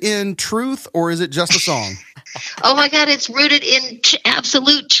rooted in truth or is it just a song? Oh my God, it's rooted in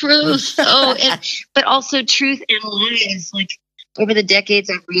absolute truth. But also truth and lies. Like over the decades,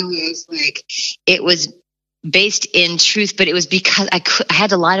 I realized like it was based in truth, but it was because I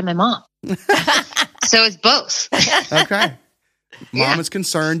had to lie to my mom. So it's both. Okay. Mom is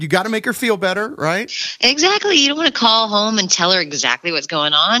concerned. You got to make her feel better, right? Exactly. You don't want to call home and tell her exactly what's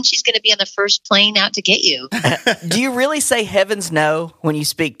going on. She's going to be on the first plane out to get you. Do you really say heavens no when you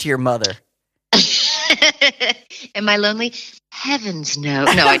speak to your mother? Am I lonely? Heavens no.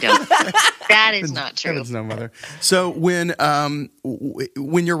 No, I don't. That is not true. Heavens no, Mother. So when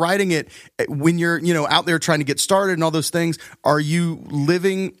you're writing it, when you're out there trying to get started and all those things, are you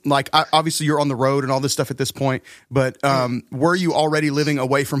living like obviously you're on the road and all this stuff at this point, but were you already living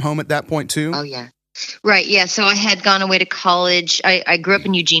away from home at that point too? Oh yeah, right. Yeah. So I had gone away to college. I grew up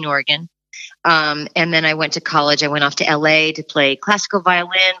in Eugene, Oregon. And then I went to college. I went off to LA to play classical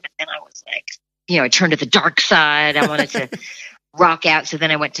violin, but then I was like, I turned to the dark side. I wanted to rock out. So then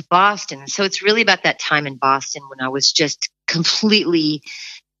I went to Boston. So it's really about that time in Boston when I was just completely,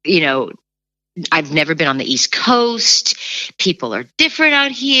 I've never been on the East Coast. People are different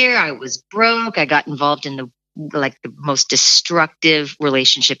out here. I was broke. I got involved in the most destructive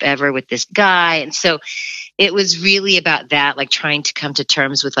relationship ever with this guy. And so it was really about that, like trying to come to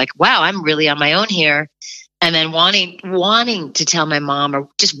terms with like, wow, I'm really on my own here. And then wanting to tell my mom or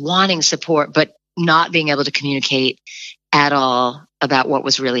just wanting support, but not being able to communicate at all about what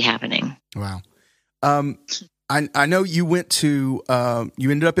was really happening. Wow. I know you went to,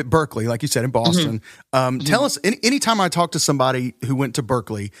 you ended up at Berkeley, like you said, in Boston. Tell us, anytime I talk to somebody who went to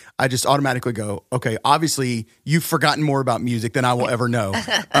Berkeley, I just automatically go, okay, obviously you've forgotten more about music than I will ever know.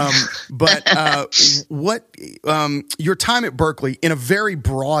 But what, your time at Berkeley in a very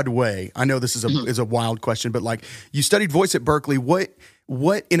broad way, I know this is a wild question, but like you studied voice at Berkeley, what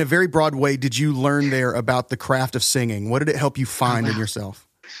in a very broad way did you learn there about the craft of singing? What did it help you find in yourself?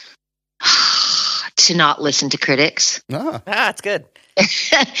 To not listen to critics. That's good.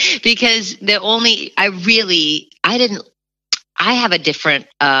 Because I I have a different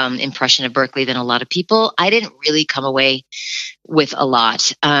impression of Berkeley than a lot of people. I didn't really come away with a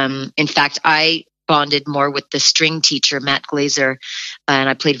lot. In fact, I bonded more with the string teacher, Matt Glazer, and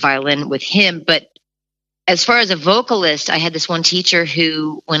I played violin with him. But as far as a vocalist, I had this one teacher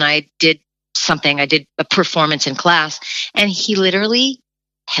who, when I did something, I did a performance in class, and he literally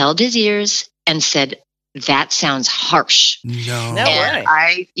held his ears and said, "That sounds harsh." No. No way.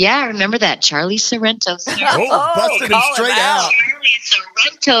 I remember that. Charlie Sorrento's here. Oh, busted him call him straight out. out. Charlie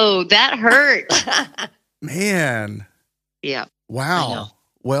Sorrento. That hurt. Man. Yeah. Wow. I know.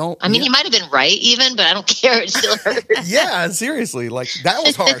 Well, I mean, he might have been right even, but I don't care. It still hurt. yeah, seriously. Like, that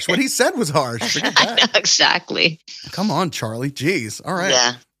was harsh. What he said was harsh. Forget I that. know, exactly. Come on, Charlie. Jeez. All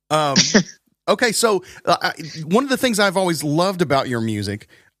right. Yeah. Okay, so one of the things I've always loved about your music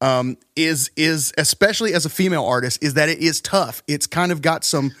is especially as a female artist, is that it is tough. It's kind of got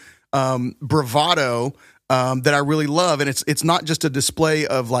some bravado that I really love, and it's not just a display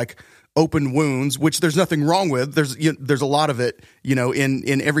of like open wounds, which there's nothing wrong with. There's a lot of it,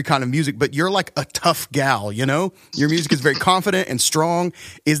 in every kind of music, but you're like a tough gal, Your music is very confident and strong.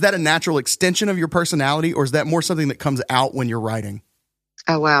 Is that a natural extension of your personality, or is that more something that comes out when you're writing?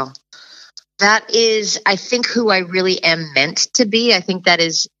 Oh, wow. That is, I think, who I really am meant to be. I think that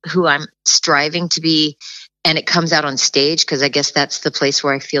is who I'm striving to be. And it comes out on stage because I guess that's the place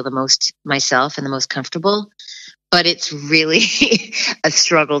where I feel the most myself and the most comfortable. But it's really a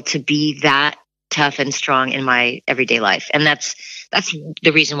struggle to be that tough and strong in my everyday life. And that's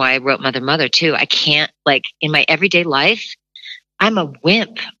the reason why I wrote Mother, Mother too. I can't, like, in my everyday life, I'm a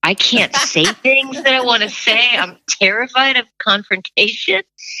wimp. I can't say things that I want to say. I'm terrified of confrontation.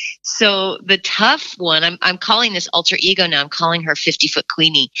 So the tough one, I'm calling this alter ego now. I'm calling her 50-foot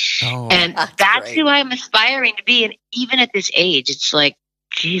Queenie. Oh, And that's great. who I'm aspiring to be. And even at this age, it's like,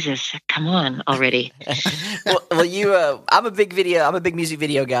 Jesus, come on already. Well, I'm a big music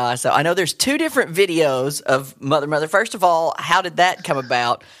video guy, so I know there's two different videos of Mother, Mother. First of all, how did that come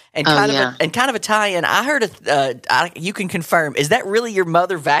about? And kind of a tie-in. I heard you can confirm. Is that really your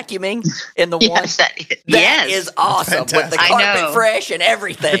mother vacuuming in the one? Yes, that That is awesome with the Fantastic. I carpet know. fresh and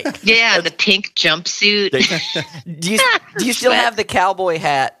everything. Yeah, the pink jumpsuit. Do you still have the cowboy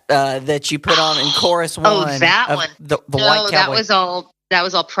hat that you put on in chorus one? Oh, that of one. The No, white cowboy. that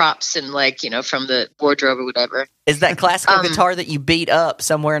was all props and from the wardrobe or whatever. Is that classical guitar that you beat up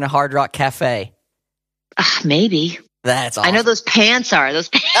somewhere in a Hard Rock cafe? Maybe. That's awesome. I know those pants are. Those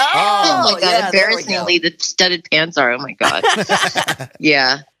pants. Oh, my God. yeah, there we Embarrassingly, the studded pants are. Oh, my God.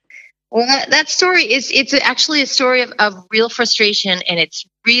 Yeah. Well, that story it's actually a story of real frustration. And it's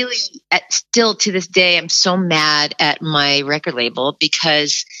really, still to this day, I'm so mad at my record label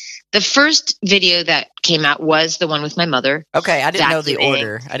because the first video that came out was the one with my mother. Okay, I didn't know the Vacuuming.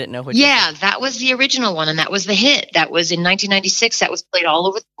 order. I didn't know which. Yeah, that was the original one, and that was the hit. That was in 1996. That was played all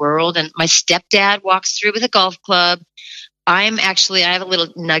over the world, and my stepdad walks through with a golf club. I have a little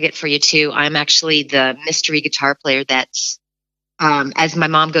nugget for you, too. I'm actually the mystery guitar player that's, as my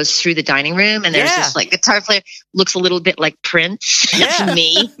mom goes through the dining room, and there's this, like, guitar player, looks a little bit like Prince. That's Yeah.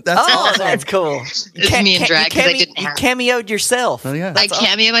 me. That's cool. It's me in drag because I didn't You have cameoed yourself. Oh, yeah. I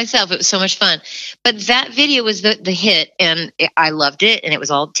cameo myself. It was so much fun. But that video was the hit, and I loved it, and it was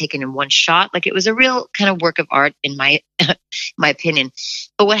all taken in one shot. Like, it was a real kind of work of art in my my opinion.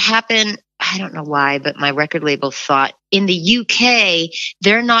 But what happened, I don't know why, but my record label thought in the UK,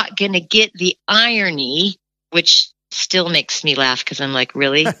 they're not going to get the irony, which still makes me laugh because I'm like,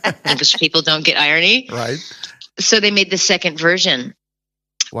 really? English people don't get irony? Right. So they made the second version,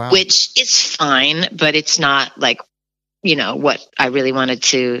 Wow. which is fine, but it's not like, what I really wanted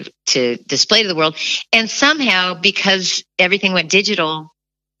to display to the world. And somehow, because everything went digital,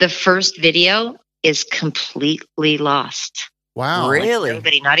 the first video is completely lost. Wow. Really?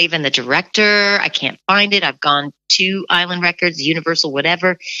 Nobody, not even the director. I can't find it. I've gone to Island Records, Universal,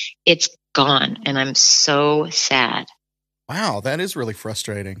 whatever. It's gone. And I'm so sad. Wow, that is really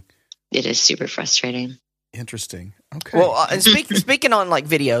frustrating. It is super frustrating. Interesting. Okay. Well, and speaking on like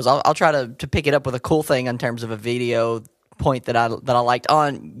videos, I'll try to pick it up with a cool thing in terms of a video point that I liked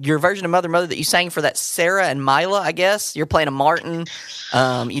on your version of Mother, Mother that you sang for that Sarah and Mila. I guess you're playing a Martin.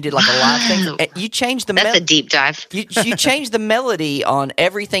 You did like a live thing. You changed the. That's a deep dive. You changed the melody on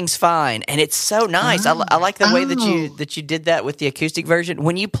Everything's Fine, and it's so nice. I like the way that you did that with the acoustic version.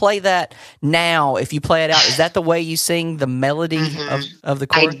 When you play that now, if you play it out, is that the way you sing the melody of the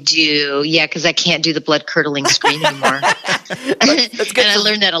chorus? I do, yeah, because I can't do the blood curdling scream anymore. That's good. And I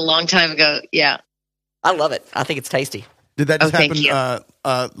learned that a long time ago. Yeah. I love it. I think it's tasty. Did that just thank happen you.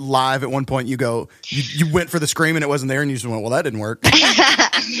 live at one point you go, you went for the scream and it wasn't there and you just went, well, that didn't work.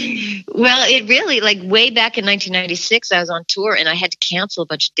 Well, it really, like way back in 1996, I was on tour and I had to cancel a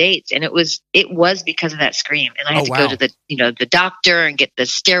bunch of dates, and it was because of that scream. And I had to go to the doctor and get the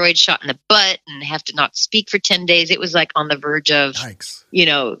steroid shot in the butt and have to not speak for 10 days. It was like on the verge of,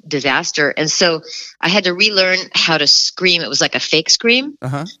 disaster. And so I had to relearn how to scream. It was like a fake scream,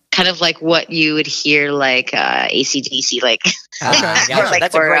 kind of like what you would hear like AC/DC, like, that's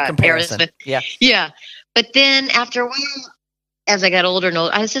a great comparison. Aerosmith. Yeah. But then after a while, as I got older and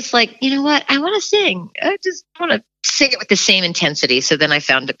older, I was just like, you know what? I want to sing. I just want to sing it with the same intensity. So then I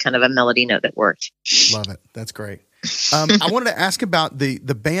found a kind of a melody note that worked. Love it. That's great. I wanted to ask about the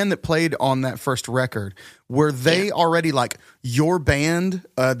band that played on that first record. Were they already like your band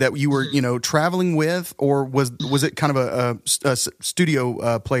that you were, traveling with, or was it kind of a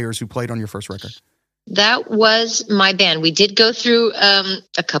studio players who played on your first record? That was my band. We did go through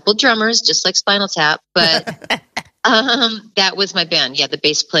a couple drummers, just like Spinal Tap, but that was my band. Yeah, the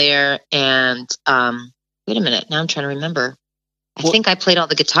bass player and wait a minute. Now I'm trying to remember. I think I played all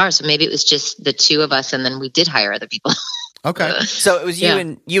the guitars, so maybe it was just the two of us, and then we did hire other people. Okay. So it was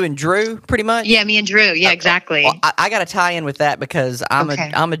you and Drew, pretty much? Yeah, me and Drew. Yeah, exactly. Well, I got to tie in with that because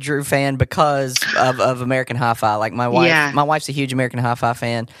I'm a Drew fan because of American Hi-Fi. Like my my wife's a huge American Hi-Fi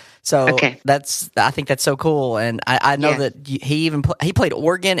fan. So I think that's so cool. And I know that he even he played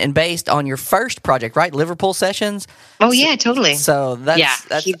organ and bass on your first project, right? Liverpool Sessions. Oh yeah, totally. So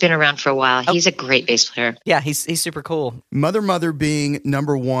that's he's been around for a while. He's a great bass player. Yeah, he's super cool. Mother being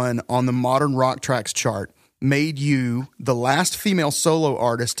number 1 on the Modern Rock Tracks chart made you the last female solo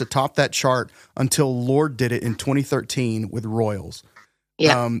artist to top that chart until Lorde did it in 2013 with Royals.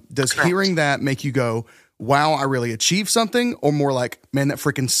 Yeah. Does hearing that make you go, wow, I really achieved something, or more like, man, that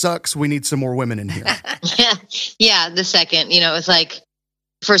freaking sucks, we need some more women in here? Yeah, the second. It was like,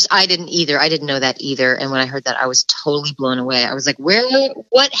 first, I didn't know that either. And when I heard that, I was totally blown away. I was like,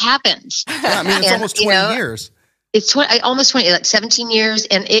 what happened? Yeah, I mean, it's almost 20 years. It's almost 20, like 17 years.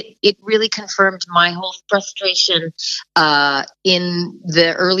 And it really confirmed my whole frustration in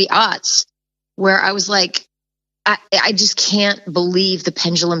the early aughts, where I was like, I just can't believe the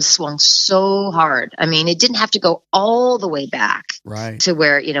pendulum swung so hard. I mean, it didn't have to go all the way back to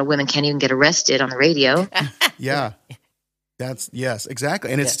where, women can't even get arrested on the radio. Yeah. Yes,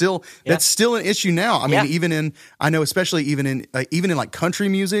 exactly. And it's that's still an issue now. I mean, especially even in like country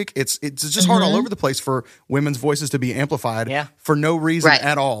music, it's just hard all over the place for women's voices to be amplified for no reason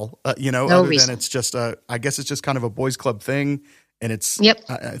at all. Other than it's just I guess it's just kind of a boys club thing. And it's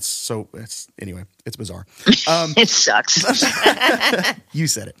anyway, it's bizarre. It sucks. You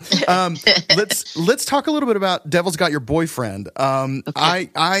said it. Let's talk a little bit about Devil's Got Your Boyfriend.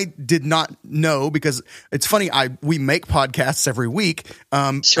 I did not know, because it's funny. We make podcasts every week,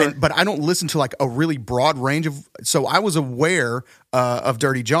 but I don't listen to like a really broad range of. So I was aware of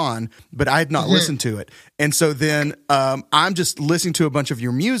Dirty John, but I had not listened to it, and so then I'm just listening to a bunch of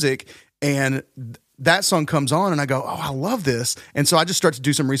your music and. That song comes on and I go, oh, I love this. And so I just start to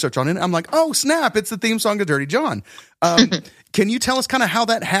do some research on it. I'm like, oh, snap, it's the theme song of Dirty John. Can you tell us kind of how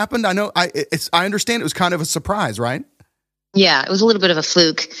that happened? I know I understand it was kind of a surprise, right? Yeah, it was a little bit of a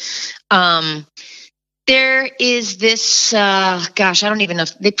fluke. There is this, I don't even know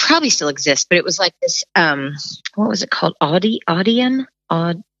if they probably still exist, but it was like this, what was it called? Audium?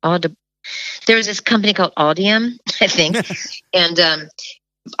 There was this company called Audium, I think. And,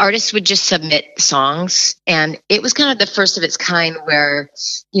 artists would just submit songs, and it was kind of the first of its kind where,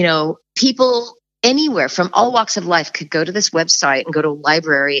 people anywhere from all walks of life could go to this website and go to a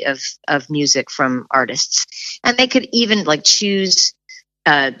library of music from artists. And they could even like choose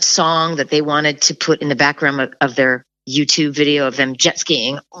a song that they wanted to put in the background of their YouTube video of them jet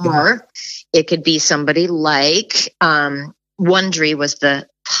skiing, or it could be somebody like, Wondery was the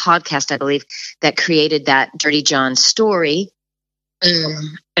podcast, I believe, that created that Dirty John story.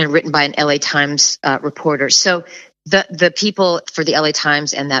 And written by an LA Times reporter. So the people for the LA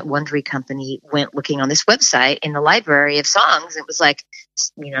Times and that Wondery company went looking on this website in the library of songs. It was like,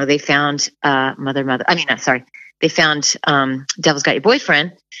 they found they found Devil's Got Your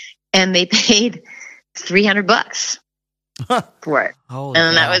Boyfriend, and they paid $300 for it.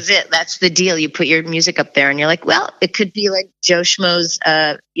 And that was it. That's the deal. You put your music up there and you're like, well, it could be like Joe Schmo's,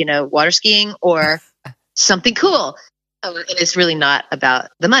 water skiing or something cool. And it's really not about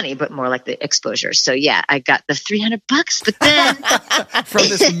the money, but more like the exposure. So yeah, I got the $300, but then from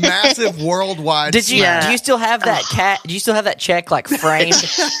this massive worldwide. Do you still have that Do you still have that check like framed,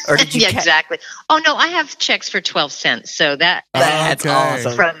 or did you? Yeah, exactly. Oh no, I have checks for 12 cents. So that's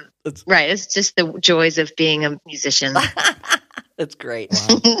awesome. Right, it's just the joys of being a musician. That's great.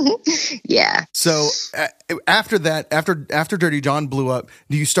 Yeah. So after that, after Dirty John blew up,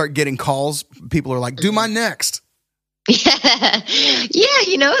 do you start getting calls? People are like, "Do my next." Yeah.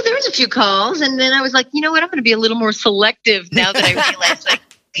 Yeah. There was a few calls, and then I was like, you know what? I'm going to be a little more selective now that I realize like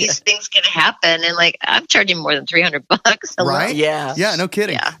these things can happen, and like I'm charging more than $300. Right? Yeah. Yeah. No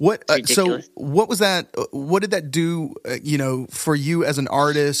kidding. Yeah, What? So ridiculous. what was that? What did that do? For you as an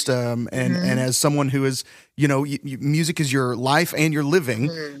artist, and as someone who is, music is your life and your living.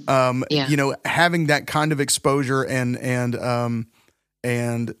 Yeah. Having that kind of exposure and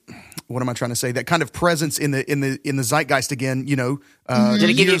what am I trying to say? That kind of presence in the zeitgeist again. Did it give you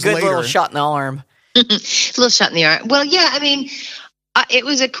a years good later. little shot in the arm? A little shot in the arm. Well, yeah. I mean, it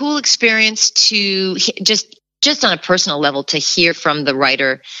was a cool experience to just on a personal level to hear from the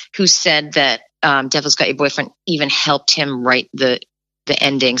writer who said that Devil's Got Your Boyfriend even helped him write the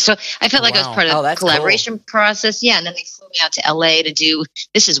ending. So I felt like I was part of the collaboration process. Yeah. And then they flew me out to LA to do,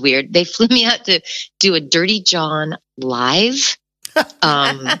 this is weird. They flew me out to do a Dirty John live,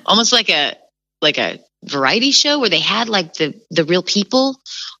 almost like a variety show where they had like the real people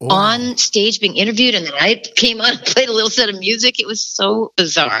on stage being interviewed, and then I came on and played a little set of music. It was so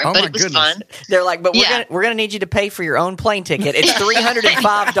bizarre, but it was fun. They're like, but we're gonna need you to pay for your own plane ticket. It's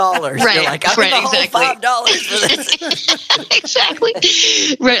 $305. Right, You're like, I'm the whole exactly. $5 for this. Exactly.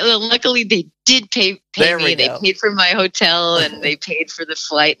 Right. Well, luckily they did pay There me. we They go. paid for my hotel and they paid for the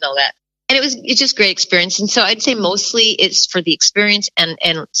flight and all that. And it's just great experience. And so I'd say mostly it's for the experience and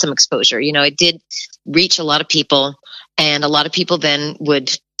some exposure. It did reach a lot of people, and a lot of people then would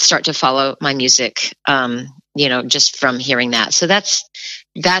start to follow my music, just from hearing that. So that's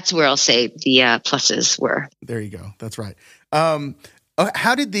where I'll say the pluses were. There you go. That's right.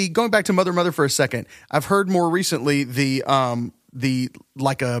 How did going back to Mother for a second? I've heard more recently the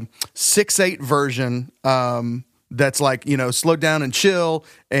like a 6/8 version. That's like, slow down and chill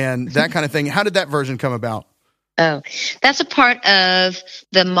and that kind of thing. How did that version come about? Oh, that's a part of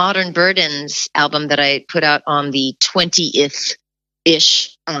the Modern Burdens album that I put out on the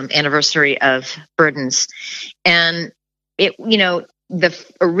 20th-ish anniversary of Burdens. And the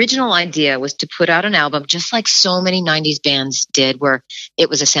original idea was to put out an album just like so many 90s bands did, where it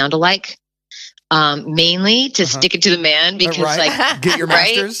was a sound-alike. Mainly to stick it to the man because get your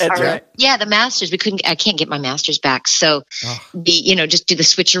masters. That's right. Yeah, the masters. I can't get my masters back. So just do the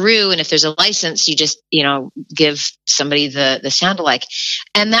switcheroo. And if there's a license, you just, give somebody the sound alike.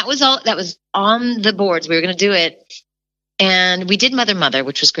 And that was on the boards. We were going to do it. And we did Mother,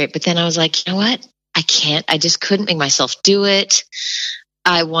 which was great. But then I was like, you know what? I just couldn't make myself do it.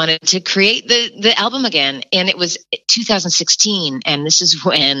 I wanted to create the album again. And it was 2016. And this is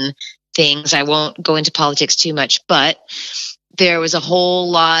when I won't go into politics too much, but there was a whole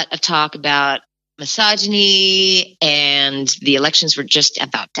lot of talk about misogyny, and the elections were just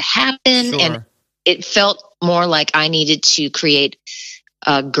about to happen. Sure. And it felt more like I needed to create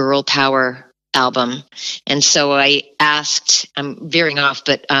a girl power album. And so I asked, I'm veering off,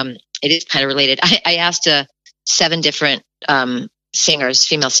 but it is kind of related. I asked 7 different singers,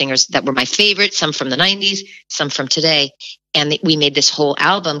 female singers that were my favorite, some from the 90s, some from today. And we made this whole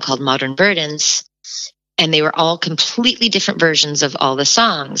album called Modern Burdens, and they were all completely different versions of all the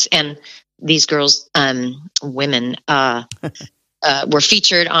songs. And these girls, women, were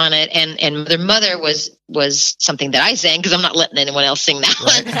featured on it. And Mother was something that I sang because I'm not letting anyone else sing that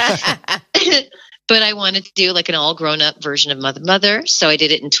one. But I wanted to do like an all grown up version of Mother. So I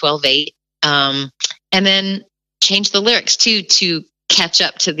did it in 12/8. And then changed the lyrics too to catch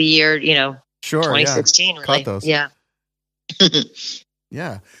up to the year, 2016. Yeah. Really. Caught those. Yeah.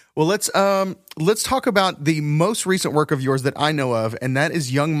 Yeah. Well, let's talk about the most recent work of yours that I know of, and that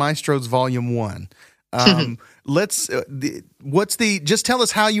is Young Maestros Volume 1. Just tell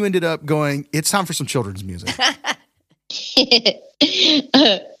us how you ended up going, it's time for some children's music.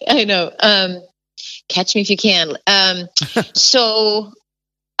 I know. Catch me if you can. So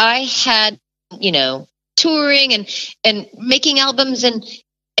I had, touring and making albums and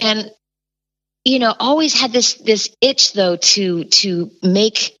always had this itch though to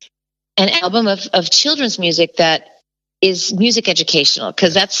make an album of children's music that is music educational,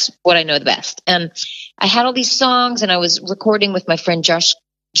 because that's what I know the best. And I had all these songs, and I was recording with my friend Josh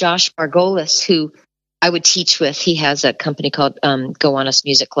Margolis, who I would teach with. He has a company called Go On Us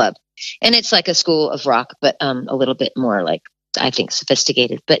Music Club, and it's like a school of rock, but a little bit more like, I think,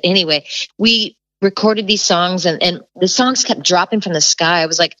 sophisticated. But anyway, we recorded these songs, and the songs kept dropping from the sky. I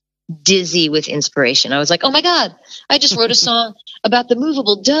was like dizzy with inspiration. I was like, oh my God, I just wrote a song about the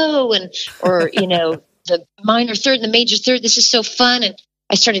movable dough or the minor third and the major third. This is so fun. And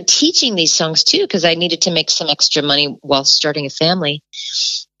I started teaching these songs too, because I needed to make some extra money while starting a family.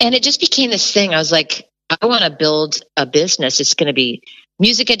 And it just became this thing. I was like, I want to build a business. It's going to be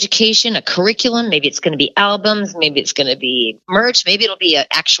music education, a curriculum. Maybe it's going to be albums. Maybe it's going to be merch. Maybe it'll be an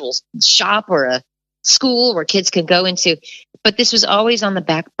actual shop or a school where kids can go into. But this was always on the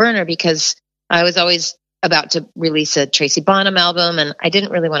back burner because I was always about to release a Tracy Bonham album, and I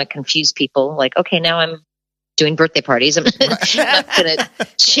didn't really want to confuse people. Like, okay, now I'm doing birthday parties. I'm not going to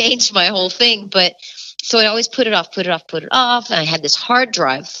change my whole thing. But so I always put it off. And I had this hard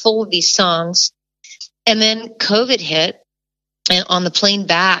drive full of these songs. And then COVID hit, and on the plane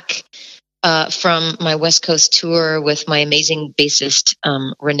back from my West Coast tour with my amazing bassist,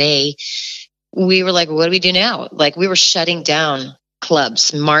 Renee, we were like, what do we do now? Like, we were shutting down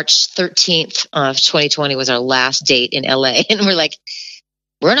clubs. March 13th of 2020 was our last date in LA. And we're like,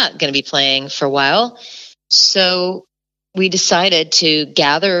 we're not going to be playing for a while. So we decided to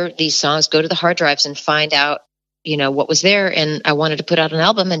gather these songs, go to the hard drives and find out, what was there. And I wanted to put out an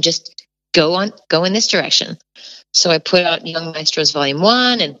album and just go in this direction. So I put out Young Maestros Volume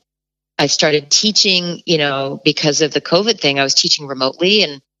 1, and I started teaching, because of the COVID thing, I was teaching remotely,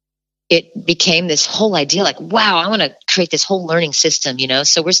 and it became this whole idea like, wow, I want to create this whole learning system,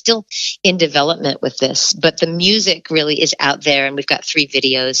 So we're still in development with this, but the music really is out there, and we've got 3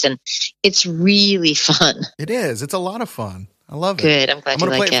 videos, and it's really fun. It is. It's a lot of fun. I love it. Good. I'm glad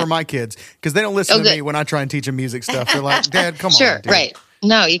going to like play it for my kids because they don't listen to me when I try and teach them music stuff. They're like, Dad, come on. Sure, dude. right.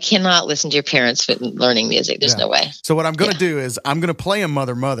 No, you cannot listen to your parents learning music. There's no way. So what I'm going to do is I'm going to play them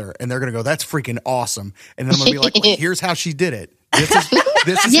Mother, Mother, and they're going to go, that's freaking awesome. And then I'm going to be like, wait, here's how she did it. This is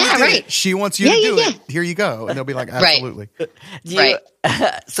who did it. She wants you to do it. Here you go. And they'll be like, absolutely. Right.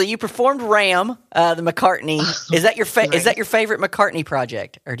 So you performed Ram, the McCartney. Is that your is that your favorite McCartney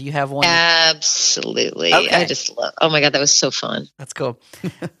project, or do you have one? Absolutely. Okay. I just love. Oh my God, that was so fun. That's cool.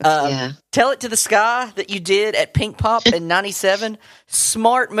 Tell It to the Sky that you did at Pink Pop in '97.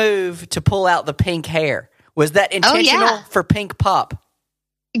 Smart move to pull out the pink hair. Was that intentional for Pink Pop?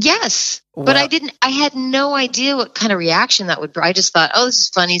 Yes, but I had no idea what kind of reaction that would bring. I just thought, oh, this is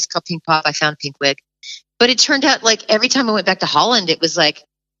funny. It's called Pink Pop. I found a pink wig. But it turned out like every time I went back to Holland, it was like,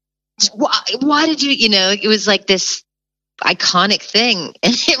 why did you, it was like this iconic thing.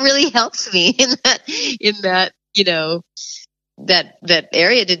 And it really helps me in that, that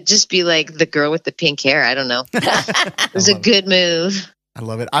area to just be like the girl with the pink hair. I don't know. It was a good move. I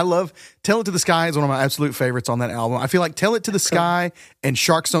love it. I love Tell It to the Sky is one of my absolute favorites on that album. I feel like Tell It to the Sky and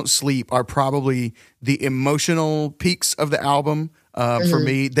Sharks Don't Sleep are probably the emotional peaks of the album. For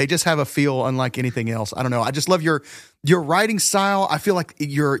me, they just have a feel unlike anything else. I don't know. I just love your writing style. I feel like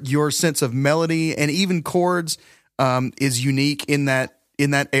your sense of melody and even chords is unique in that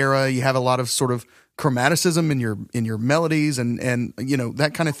era. You have a lot of sort of chromaticism in your melodies and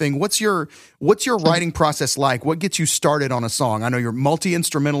that kind of thing. What's your writing process like? What gets you started on a song? I know you're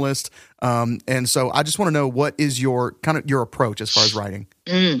multi-instrumentalist, and so I just want to know what is your approach as far as writing.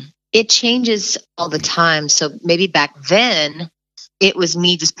 It changes all the time. So maybe back then it was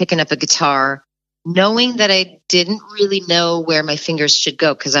me just picking up a guitar, knowing that I didn't really know where my fingers should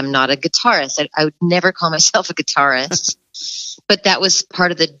go because I'm not a guitarist. I would never call myself a guitarist, but that was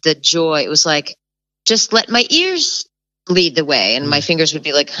part of the joy. It was like, just let my ears lead the way. And my fingers would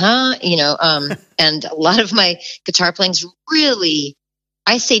be like, and a lot of my guitar playing's really,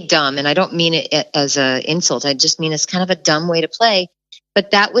 I say dumb, and I don't mean it as an insult. I just mean it's kind of a dumb way to play,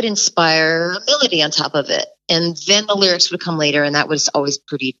 but that would inspire a melody on top of it. And then the lyrics would come later, and that was always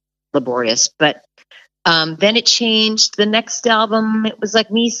pretty laborious. But then it changed. The next album, it was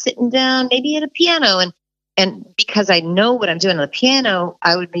like me sitting down, maybe at a piano, and because I know what I'm doing on the piano,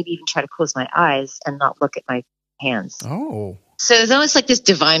 I would maybe even try to close my eyes and not look at my hands. Oh. So it's almost like this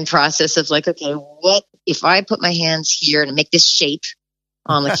divine process of like, okay, what if I put my hands here and make this shape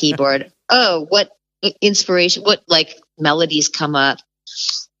on the keyboard? Oh, what inspiration, what like melodies come up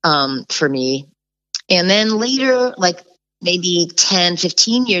for me? And then later, like maybe 10,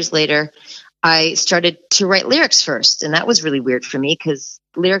 15 years later, I started to write lyrics first. And that was really weird for me because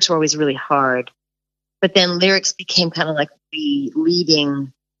lyrics were always really hard. But then lyrics became kind of like the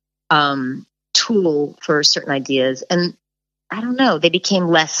leading tool for certain ideas. And I don't know, they became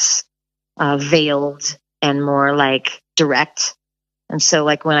less veiled and more like direct. And so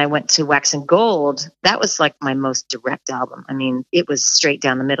like when I went to Wax and Gold, that was like my most direct album. I mean, it was straight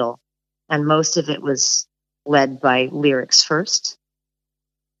down the middle. And most of it was led by lyrics first.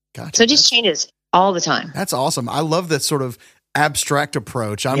 Gotcha. So it just changes all the time. That's awesome. I love that sort of abstract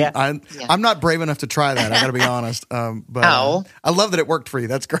approach. I'm not brave enough to try that. I got to be honest. But I love that it worked for you.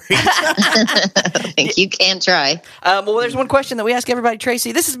 That's great. I think you can try. Well, there's one question that we ask everybody,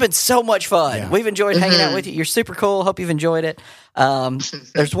 Tracy. This has been so much fun. Yeah. We've enjoyed hanging out with you. You're super cool. Hope you've enjoyed it.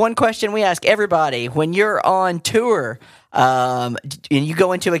 There's one question we ask everybody when you're on tour. And you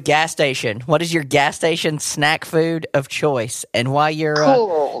go into a gas station. What is your gas station snack food of choice? And while you're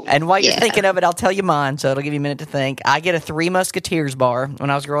thinking of it, I'll tell you mine. So it'll give you a minute to think. I get a Three Musketeers bar. When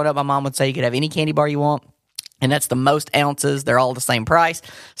I was growing up, my mom would say you could have any candy bar you want, and that's the most ounces. They're all the same price.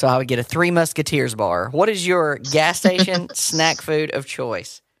 So I would get a Three Musketeers bar. What is your gas station snack food of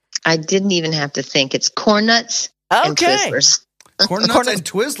choice? I didn't even have to think. It's Corn Nuts and Twizzlers. Corn Nuts and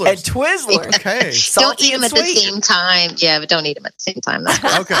Twizzlers. And Twizzlers. Okay. Don't eat them at the same time. Yeah, but don't eat them at the same time.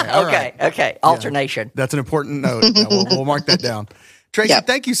 Okay. All right. Okay. Alternation. That's an important note. Yeah, we'll mark that down. Tracy,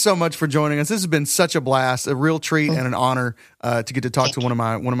 thank you so much for joining us. This has been such a blast, a real treat and an honor to get to talk to one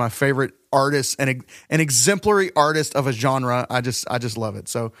of my favorite artists and an exemplary artist of a genre. I just love it.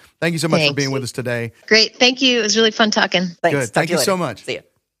 So thank you so much for being with us today. Great. Thank you. It was really fun talking. Thanks. Good. Thank you so much. See you.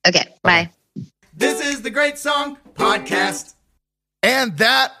 Okay. Bye. This is the Great Song Podcast. And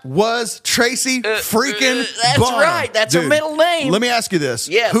that was Tracy freaking That's Bonham. right. That's her middle name. Let me ask you this.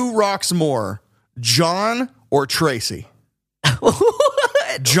 Yes. Who rocks more, John or Tracy?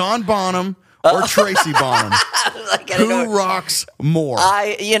 John Bonham or Tracy Bonham? Who rocks more?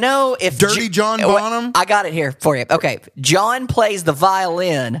 If Dirty John Bonham? I got it here for you. Okay. John plays the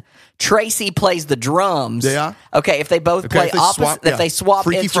violin. Tracy plays the drums. Yeah. Okay. If they both play if they opposite, swap, if they swap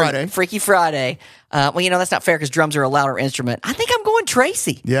Freaky instruments, Friday. Freaky Friday. That's not fair because drums are a louder instrument. I think I'm going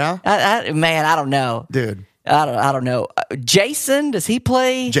Tracy. Yeah. I don't know, Dude. I don't know. Jason, does he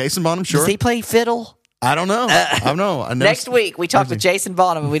play? Jason Bonham, sure. Does he play fiddle? I don't know. I don't know. Next week, we talk with Jason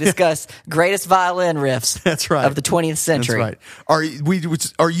Bonham and we discuss greatest violin riffs That's right. of the 20th century. That's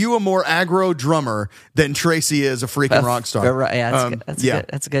right. Are you a more aggro drummer than Tracy is a freaking rock star? Right. Yeah,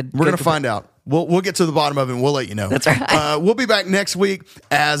 that's good. We're going to find out. We'll get to the bottom of it and we'll let you know. That's right. We'll be back next week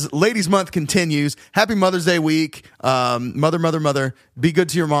as Ladies Month continues. Happy Mother's Day week. Mother. Be good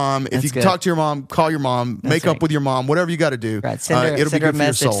to your mom. If you can talk to your mom, call your mom. Make up with your mom. Whatever you got to do. Right. Send her a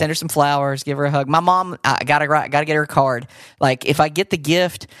message. Send her some flowers. Give her a hug. My mom, I gotta get her a card. Like if I get the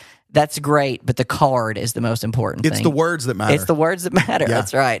gift, that's great, but the card is the most important thing. It's the words that matter. It's the words that matter. Yeah,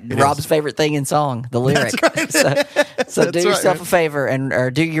 that's right. Rob's favorite thing in song, the lyric. That's right. So do yourself a favor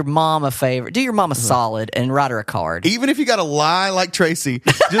or do your mom a favor. Do your mom a solid and write her a card. Even if you got to lie like Tracy,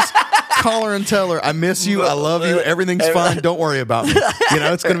 just call her and tell her, I miss you, I love you, everything's fine, don't worry about me.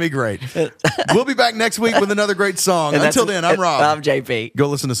 It's going to be great. We'll be back next week with another great song. Until then, I'm Rob. I'm JP. Go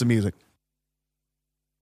listen to some music.